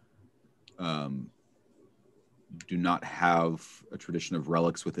who do not have a tradition of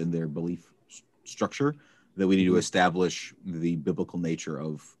relics within their belief structure, that we need to establish the biblical nature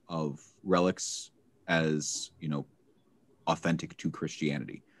of relics as authentic to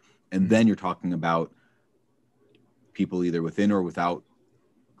Christianity. And then you're talking about people either within or without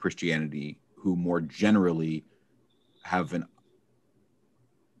Christianity who more generally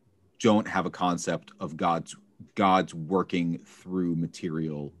don't have a concept of God's working through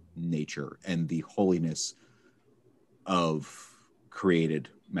material nature and the holiness of created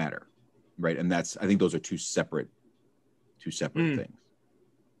matter, right? And I think those are two separate things.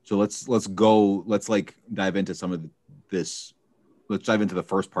 So let's dive into some of this. Let's dive into the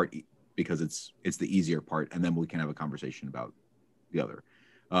first part because it's the easier part, and then we can have a conversation about the other.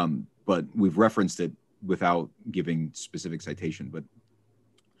 But we've referenced it without giving specific citation. But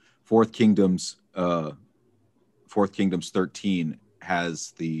Fourth Kingdoms 13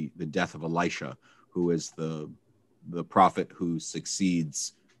 has the death of Elisha, who is the prophet who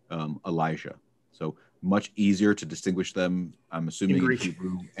succeeds Elijah. So much easier to distinguish them, I'm assuming, in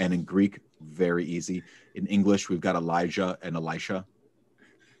Hebrew, and in Greek, very easy. In English, we've got Elijah and Elisha.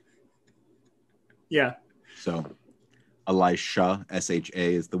 Yeah. So Elisha,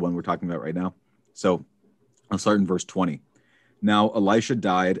 S-H-A, is the one we're talking about right now. So I'll start in verse 20. Now Elisha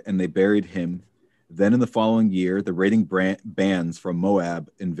died, and they buried him. Then in the following year, the raiding bands from Moab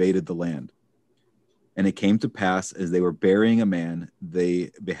invaded the land. And it came to pass, as they were burying a man,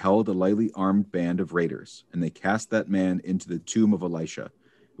 they beheld a lightly armed band of raiders, and they cast that man into the tomb of Elisha.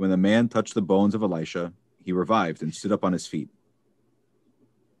 When the man touched the bones of Elisha, he revived and stood up on his feet.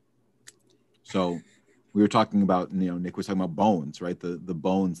 So we were talking about, Nick was talking about bones, right? The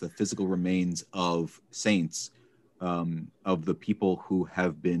bones, the physical remains of saints, of the people who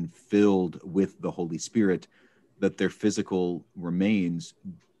have been filled with the Holy Spirit, that their physical remains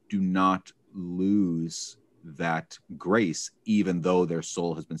do not lose that grace, even though their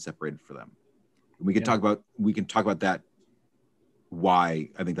soul has been separated for them. We can talk about that. Why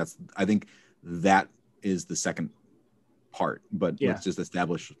I think that is the second part, but let's just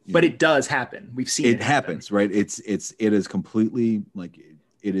establish. But it does happen. We've seen it happens, right? It is completely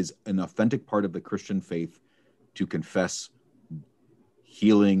it is an authentic part of the Christian faith to confess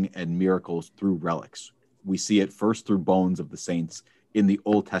healing and miracles through relics. We see it first through bones of the saints in the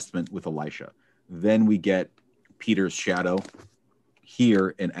Old Testament with Elisha. Then we get Peter's shadow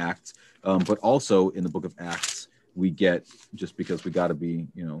here in Acts, but also in the book of Acts, we get, just because we got to be,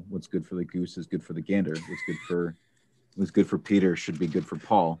 what's good for the goose is good for the gander. What's good for Peter should be good for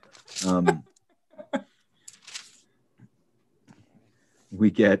Paul.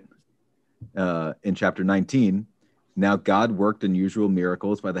 We get in chapter 19, now God worked unusual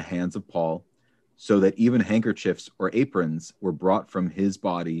miracles by the hands of Paul, so that even handkerchiefs or aprons were brought from his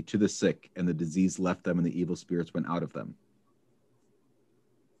body to the sick, and the disease left them and the evil spirits went out of them.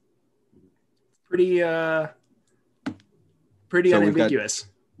 Pretty unambiguous.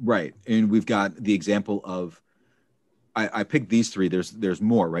 Right. And we've got the example of, I picked these three. There's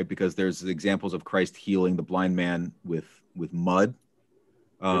more, right? Because there's examples of Christ healing the blind man with mud.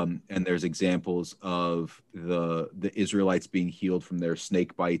 And there's examples of the Israelites being healed from their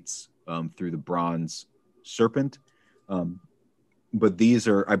snake bites through the bronze serpent. But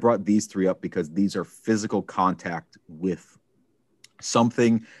I brought these three up because these are physical contact with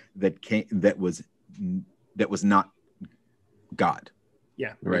something that was not God.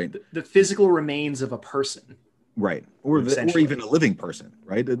 Yeah. Right. The physical remains of a person. Right. Or even a living person,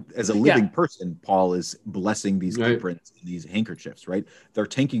 right? As a living person, Paul is blessing these aprons, these handkerchiefs, right? They're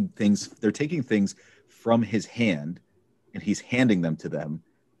taking things from his hand and he's handing them to them.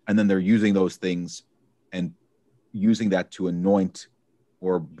 And then they're using those things and using that to anoint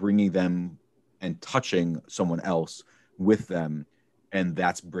or bringing them and touching someone else with them. And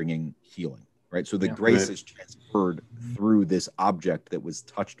that's bringing healing, right? So the grace is transferred through this object that was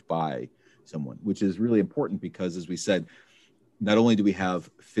touched by someone, which is really important because, as we said, not only do we have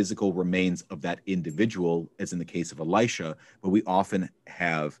physical remains of that individual, as in the case of Elisha, but we often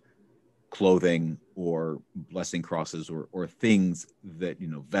have clothing or blessing crosses or things that,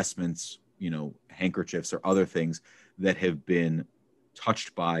 vestments, handkerchiefs or other things that have been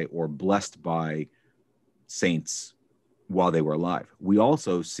touched by or blessed by saints while they were alive. We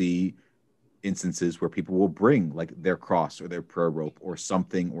also see instances where people will bring like their cross or their prayer rope or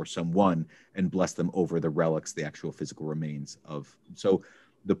something or someone and bless them over the relics, the actual physical remains of. So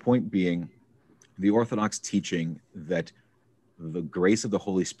the point being, the Orthodox teaching that the grace of the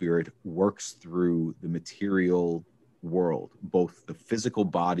Holy Spirit works through the material world, both the physical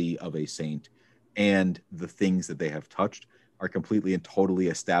body of a saint and the things that they have touched, are completely and totally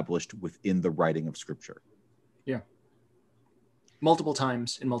established within the writing of Scripture. Yeah. Multiple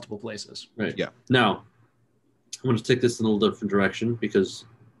times in multiple places. Right. Yeah. Now, I'm going to take this in a little different direction because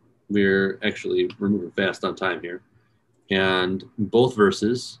we're moving fast on time here. And both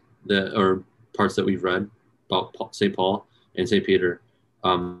verses that are parts that we've read about St. Paul and St. Peter,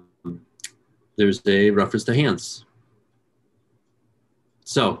 there's a reference to hands.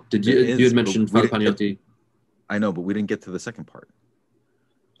 So, you had mentioned Father Panagiotis? I know, but we didn't get to the second part.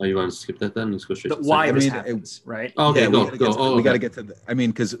 Oh, you want to skip that then? Let's go straight to why this happens, right? Okay, we got to get to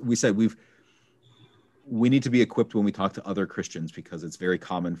because we said we need to be equipped when we talk to other Christians, because it's very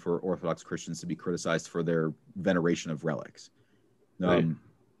common for Orthodox Christians to be criticized for their veneration of relics. Right.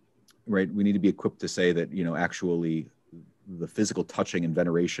 We need to be equipped to say that, actually the physical touching and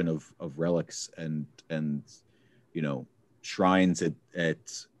veneration of relics and shrines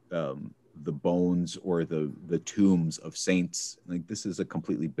at the bones or the tombs of saints, like this is a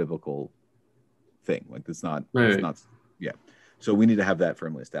completely biblical thing. Like it's not, So we need to have that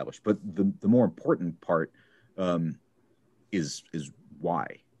firmly established. But the more important part is why.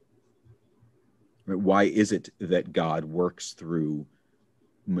 Right? Why is it that God works through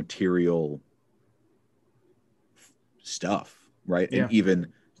material stuff, right? Yeah. And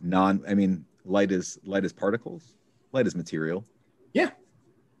even light is particles, light is material. Yeah.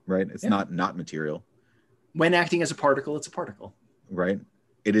 Right? It's not material. When acting as a particle, it's a particle. Right?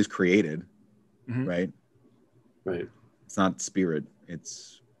 It is created. Mm-hmm. Right? Right. It's not spirit.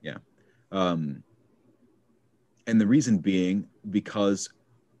 It's, and the reason being because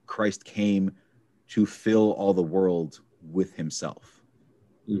Christ came to fill all the world with himself.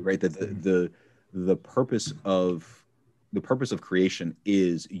 Mm-hmm. Right? That the purpose of creation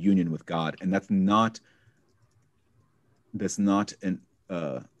is union with God. And that's not an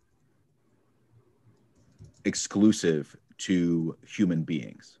exclusive to human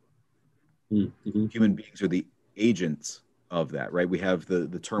beings. Mm-hmm. Human beings are the agents of that, right? We have the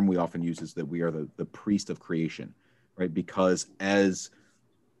term we often use is that we are the priest of creation, right? Because as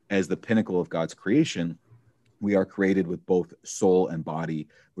the pinnacle of God's creation, we are created with both soul and body.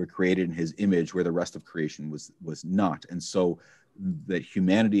 We're created in his image, where the rest of creation was not. And so that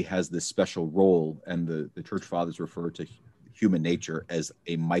humanity has this special role, and the church fathers refer to human nature as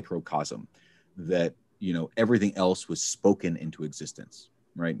a microcosm, that, you know, everything else was spoken into existence,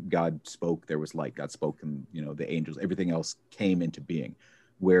 right? God spoke, there was light. God spoke, and, you know, the angels, everything else came into being,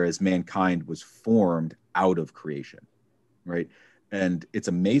 whereas mankind was formed out of creation, right? And it's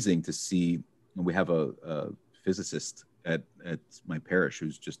amazing to see, and we have a physicist at my parish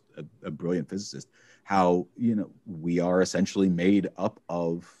who's just a brilliant physicist, how, you know, we are essentially made up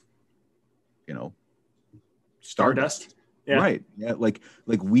of, you know, stardust. Yeah. Right. Yeah. Like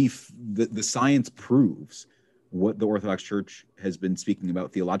the science proves what the Orthodox Church has been speaking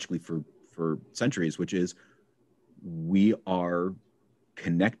about theologically for centuries, which is we are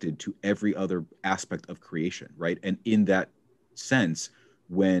connected to every other aspect of creation, right? And in that sense,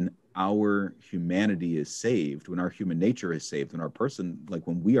 when our humanity is saved, when our human nature is saved, when our person, like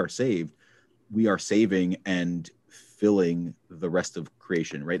when we are saved, we are saving and filling the rest of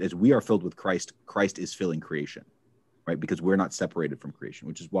creation, right? As we are filled with Christ, Christ is filling creation, right? Because we're not separated from creation,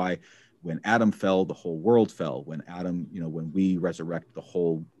 which is why when Adam fell, the whole world fell. When Adam, you know, when we resurrect, the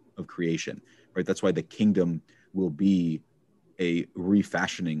whole of creation, right? That's why the kingdom will be a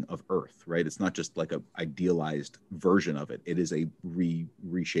refashioning of earth, right? It's not just like a idealized version of it. It is a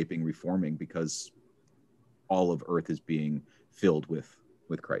reshaping, reforming, because all of earth is being filled with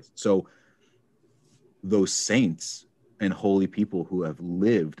Christ. So those saints and holy people who have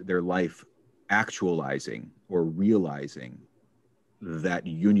lived their life actualizing or realizing that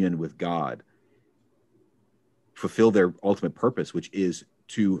union with God fulfill their ultimate purpose, which is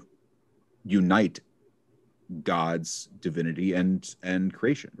to unite God's divinity and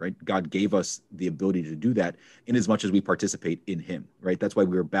creation, right? God gave us the ability to do that in as much as we participate in him, right? That's why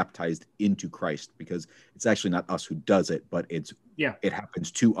we were baptized into Christ, because it's actually not us who does it, but it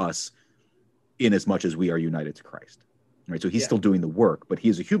happens to us in as much as we are united to Christ, right? So he's still doing the work, but he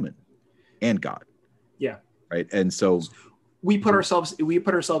is a human and God. Yeah. Right. And so we put ourselves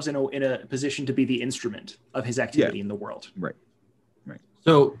in a position to be the instrument of his activity in the world. Right. Right.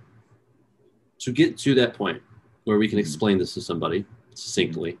 So to get to that point where we can explain this to somebody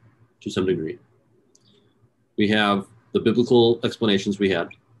succinctly to some degree, we have the biblical explanations we had,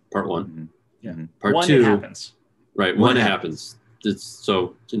 part one. Yeah. Part one, two, it happens. Right. One, it happens.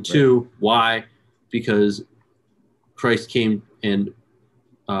 So, and two, why? Because Christ came and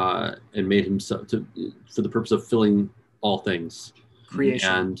made himself for the purpose of filling all things, creation,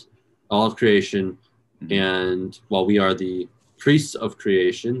 and all of creation. And while we are the priests of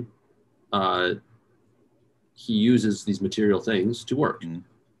creation, he uses these material things to work.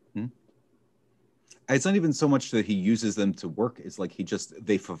 It's not even so much that he uses them to work. It's like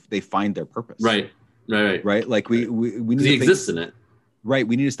they find their purpose. Right. Like we need to exist in it. Right.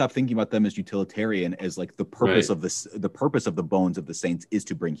 We need to stop thinking about them as utilitarian, as like the purpose of this. The purpose of the bones of the saints is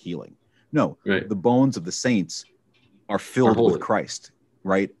to bring healing. No, the bones of the saints are filled with Christ,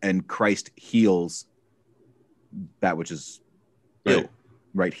 right? And Christ heals that which is ill,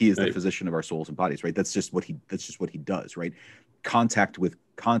 right? He is the physician of our souls and bodies, right? That's just what he does, right? Contact with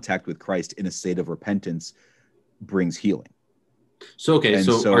Christ in a state of repentance brings healing. So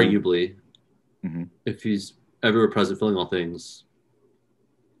arguably, if he's everywhere present, filling all things,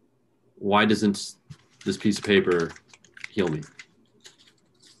 why doesn't this piece of paper heal me?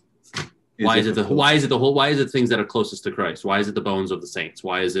 Why is it things that are closest to Christ? Why is it the bones of the saints?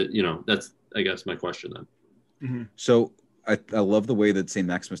 Why is it, that's, I guess, my question then. So I love the way that St.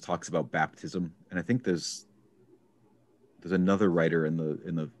 Maximus talks about baptism. And I think there's another writer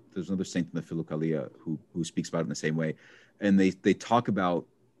there's another saint in the Philokalia who speaks about it in the same way. And they talk about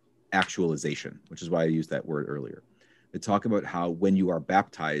actualization, which is why I used that word earlier. They talk about how when you are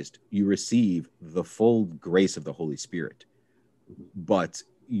baptized, you receive the full grace of the Holy Spirit, but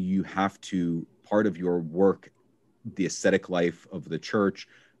you have to, part of your work, the ascetic life of the church,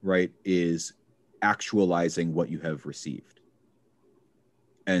 right, is actualizing what you have received.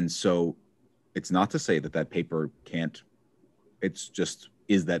 And so it's not to say that paper can't, it's just,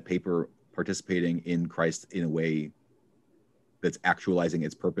 is that paper participating in Christ in a way that's actualizing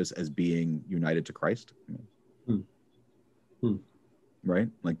its purpose as being united to Christ? Right?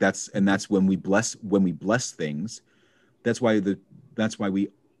 Like that's when we bless things. That's why we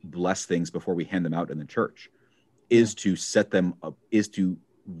bless things before we hand them out in the church, is to set them up, is to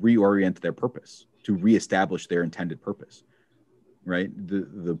reorient their purpose, to reestablish their intended purpose. Right?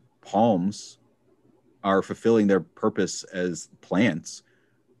 The palms are fulfilling their purpose as plants,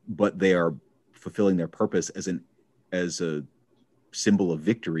 but they are fulfilling their purpose as a symbol of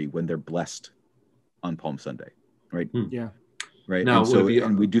victory when they're blessed on Palm Sunday. Right? Yeah. Right. Now,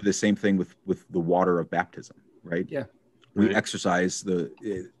 and we do the same thing with the water of baptism, right? Yeah. We exercise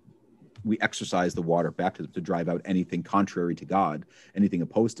we exercise the water baptism to drive out anything contrary to God, anything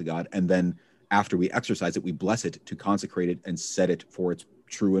opposed to God, and then after we exercise it, we bless it to consecrate it and set it for its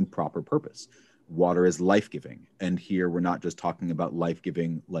true and proper purpose. Water is life-giving, and here we're not just talking about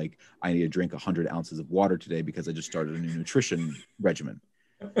life-giving like I need to drink 100 ounces of water today because I just started a new nutrition regimen.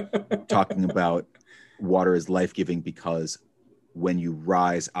 Talking about water is life-giving because when you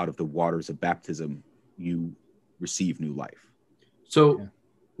rise out of the waters of baptism, you receive new life. So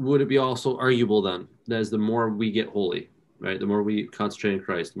would it be also arguable then that as the more we get holy, right, the more we concentrate in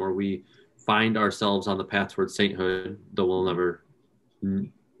Christ, the more we find ourselves on the path towards sainthood, though we'll never,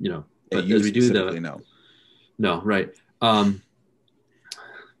 but as we do that, no, right.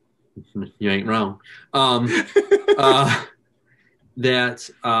 You ain't wrong.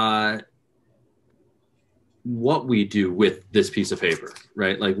 What we do with this piece of paper,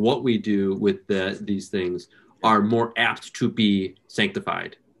 right? Like what we do with these things are more apt to be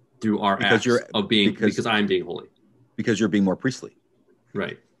sanctified through our acts of being, because I'm being holy. Because you're being more priestly.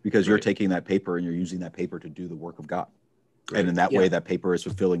 Right. Because you're taking that paper and you're using that paper to do the work of God. Right. And in that way, that paper is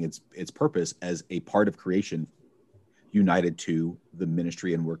fulfilling its purpose as a part of creation united to the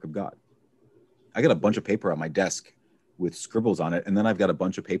ministry and work of God. I got a bunch of paper on my desk with scribbles on it, and then I've got a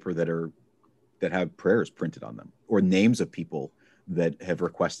bunch of paper that have prayers printed on them or names of people that have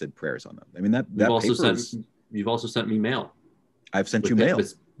requested prayers on them. I mean, you've also sent me mail. I've sent you mail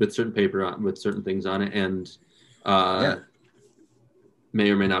with certain paper on, with certain things on it, and may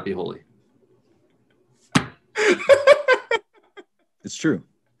or may not be holy. It's true.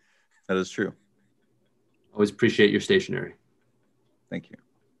 That is true. Always appreciate your stationery. Thank you.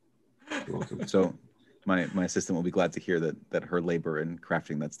 You're welcome. So my assistant will be glad to hear that her labor in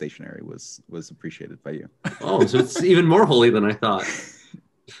crafting that stationery was appreciated by you. Oh, so it's even more holy than I thought.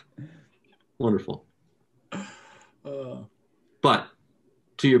 Wonderful. But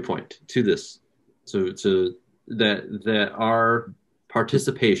to your point, to this, so that our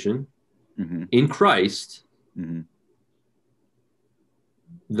participation in Christ,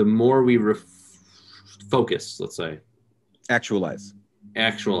 the more we focus, let's say, actualize.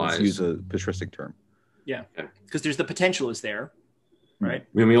 Let's use a patristic term. Yeah, because there's the potential is there, right? I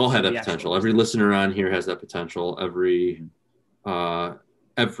mean, we all have that potential. Every listener on here has that potential. Every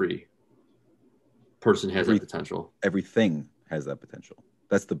person has that potential. Everything has that potential.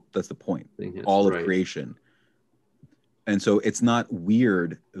 That's the point. All of creation. And so it's not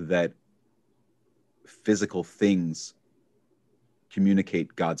weird that physical things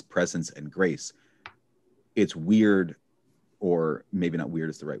communicate God's presence and grace. It's weird, or maybe not weird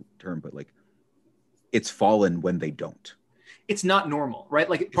is the right term, but like it's fallen when they don't. It's not normal, right?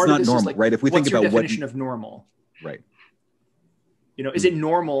 Like part of this is like, right? If we think about your definition of normal, right? Is it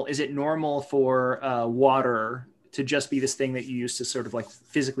normal? Is it normal for water to just be this thing that you use to sort of like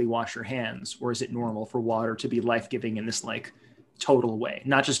physically wash your hands, or is it normal for water to be life-giving in this like total way,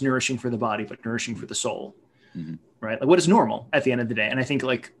 not just nourishing for the body, but nourishing for the soul? Right? Like what is normal at the end of the day? And I think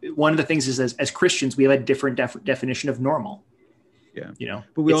like one of the things is as Christians, we have a different definition of normal. Yeah.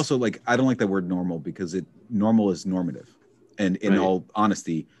 But we also I don't like that word normal because normal is normative. And in all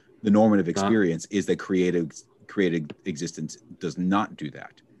honesty, the normative experience is that created existence does not do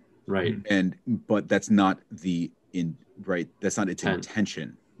that. Right. But that's not that's not its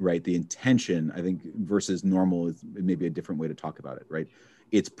intention, right? The intention, I think, versus normal is maybe a different way to talk about it, right?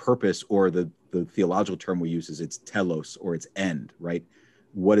 Its purpose, or the theological term we use is its telos, or its end, right?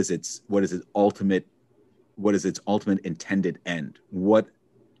 What is its ultimate intended end? What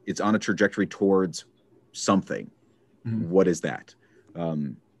it's on a trajectory towards something. What is that?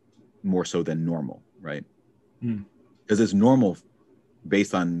 More so than normal, right? Because it's normal,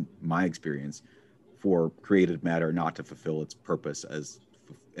 based on my experience, for created matter not to fulfill its purpose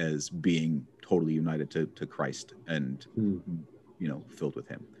as being totally united to Christ and filled with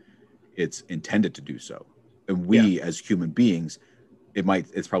him. It's intended to do so. And we as human beings,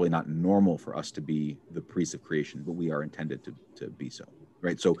 it's probably not normal for us to be the priests of creation, but we are intended to be so,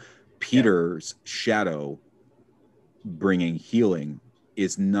 right? So Peter's shadow bringing healing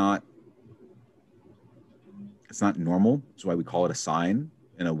is not, it's not normal. That's why we call it a sign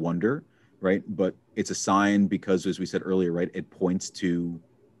and a wonder, right? But it's a sign because, as we said earlier, right, it points to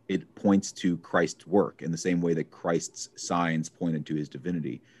Christ's work in the same way that Christ's signs pointed to his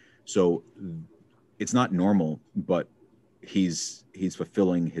divinity. So it's not normal, but he's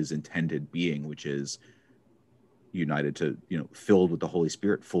fulfilling his intended being, which is united to, filled with the Holy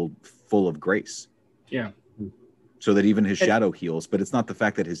Spirit, full of grace. Yeah. So that even his shadow heals, but it's not the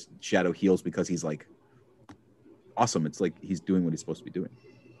fact that his shadow heals because he's like awesome. It's like he's doing what he's supposed to be doing.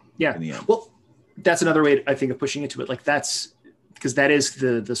 Yeah. In the end. Well, that's another way I think of pushing into it. Like that's because that is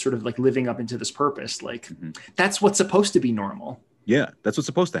the sort of like living up into this purpose. Like that's what's supposed to be normal. Yeah, that's what's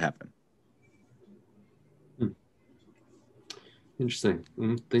supposed to happen. Interesting.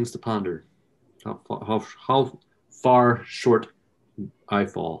 Things to ponder. How far short I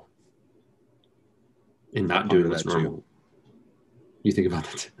fall in not doing what's normal. Too. You think about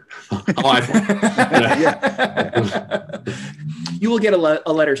that. How I fall. Yeah. You will get a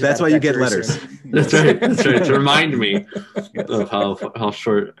letter to That's why you get letters. That's right. That's right. To remind me of how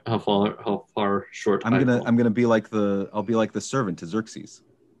far short I'm gonna be like the servant to Xerxes.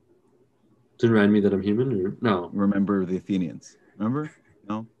 To remind me that I'm human, or no? Remember the Athenians? Remember?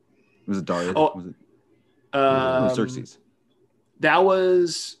 No, was it Darius? Oh, was it Xerxes? That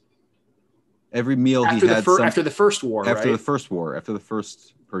was every meal after he had after the first war. After the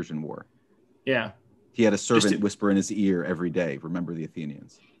first Persian War. Yeah. He had a servant whisper in his ear every day, remember the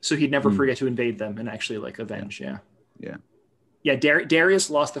Athenians. So he'd never forget to invade them and actually like avenge. Yeah. Yeah. Yeah. Darius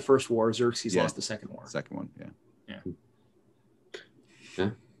lost the first war. Xerxes lost the second war. Second one. Yeah. Yeah. Yeah.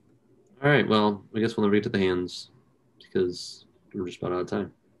 All right. Well, I guess we'll never get to the hands because we're just about out of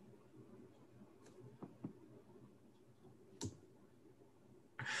time.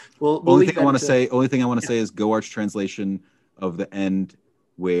 Well, only thing I want to say is Goart's translation of the end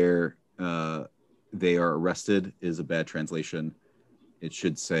where they are arrested is a bad translation. It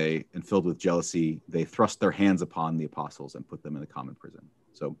should say, and filled with jealousy, they thrust their hands upon the apostles and put them in the common prison.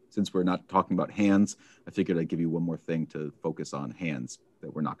 So since we're not talking about hands, I figured I'd give you one more thing to focus on hands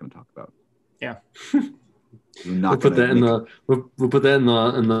that we're not going to talk about. Yeah. We'll put that in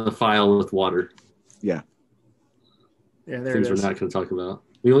the file with water. Yeah. Yeah, there things it is. We're not going to talk about.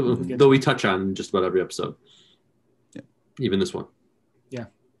 Though we touch on just about every episode. Yeah. Even this one. Yeah.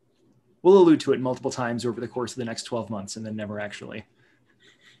 We'll allude to it multiple times over the course of the next 12 months and then never actually.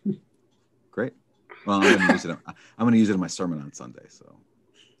 Great. Well, I'm going to use it in my sermon on Sunday. So.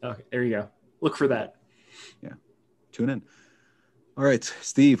 Okay, there you go. Look for that. Yeah. Tune in. All right,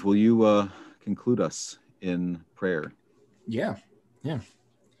 Steve, will you conclude us in prayer? Yeah. Yeah.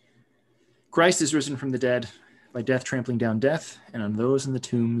 Christ is risen from the dead, by death trampling down death, and on those in the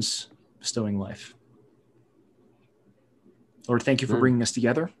tombs bestowing life. Lord, thank you for bringing us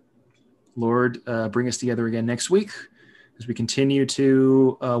together. Lord, bring us together again next week as we continue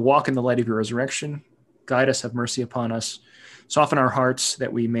to walk in the light of your resurrection. Guide us, have mercy upon us. Soften our hearts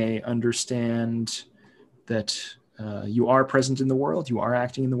that we may understand that you are present in the world, you are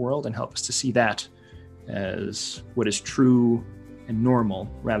acting in the world, and help us to see that as what is true and normal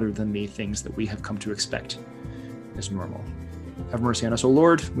rather than the things that we have come to expect as normal. Have mercy on us, O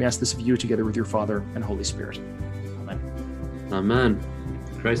Lord. We ask this of you together with your Father and Holy Spirit. Amen. Amen.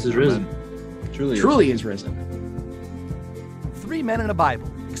 Christ is risen. Truly is risen. 3 Men and a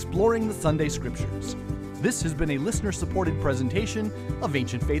Bible, exploring the Sunday Scriptures. This has been a listener-supported presentation of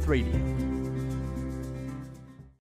Ancient Faith Radio.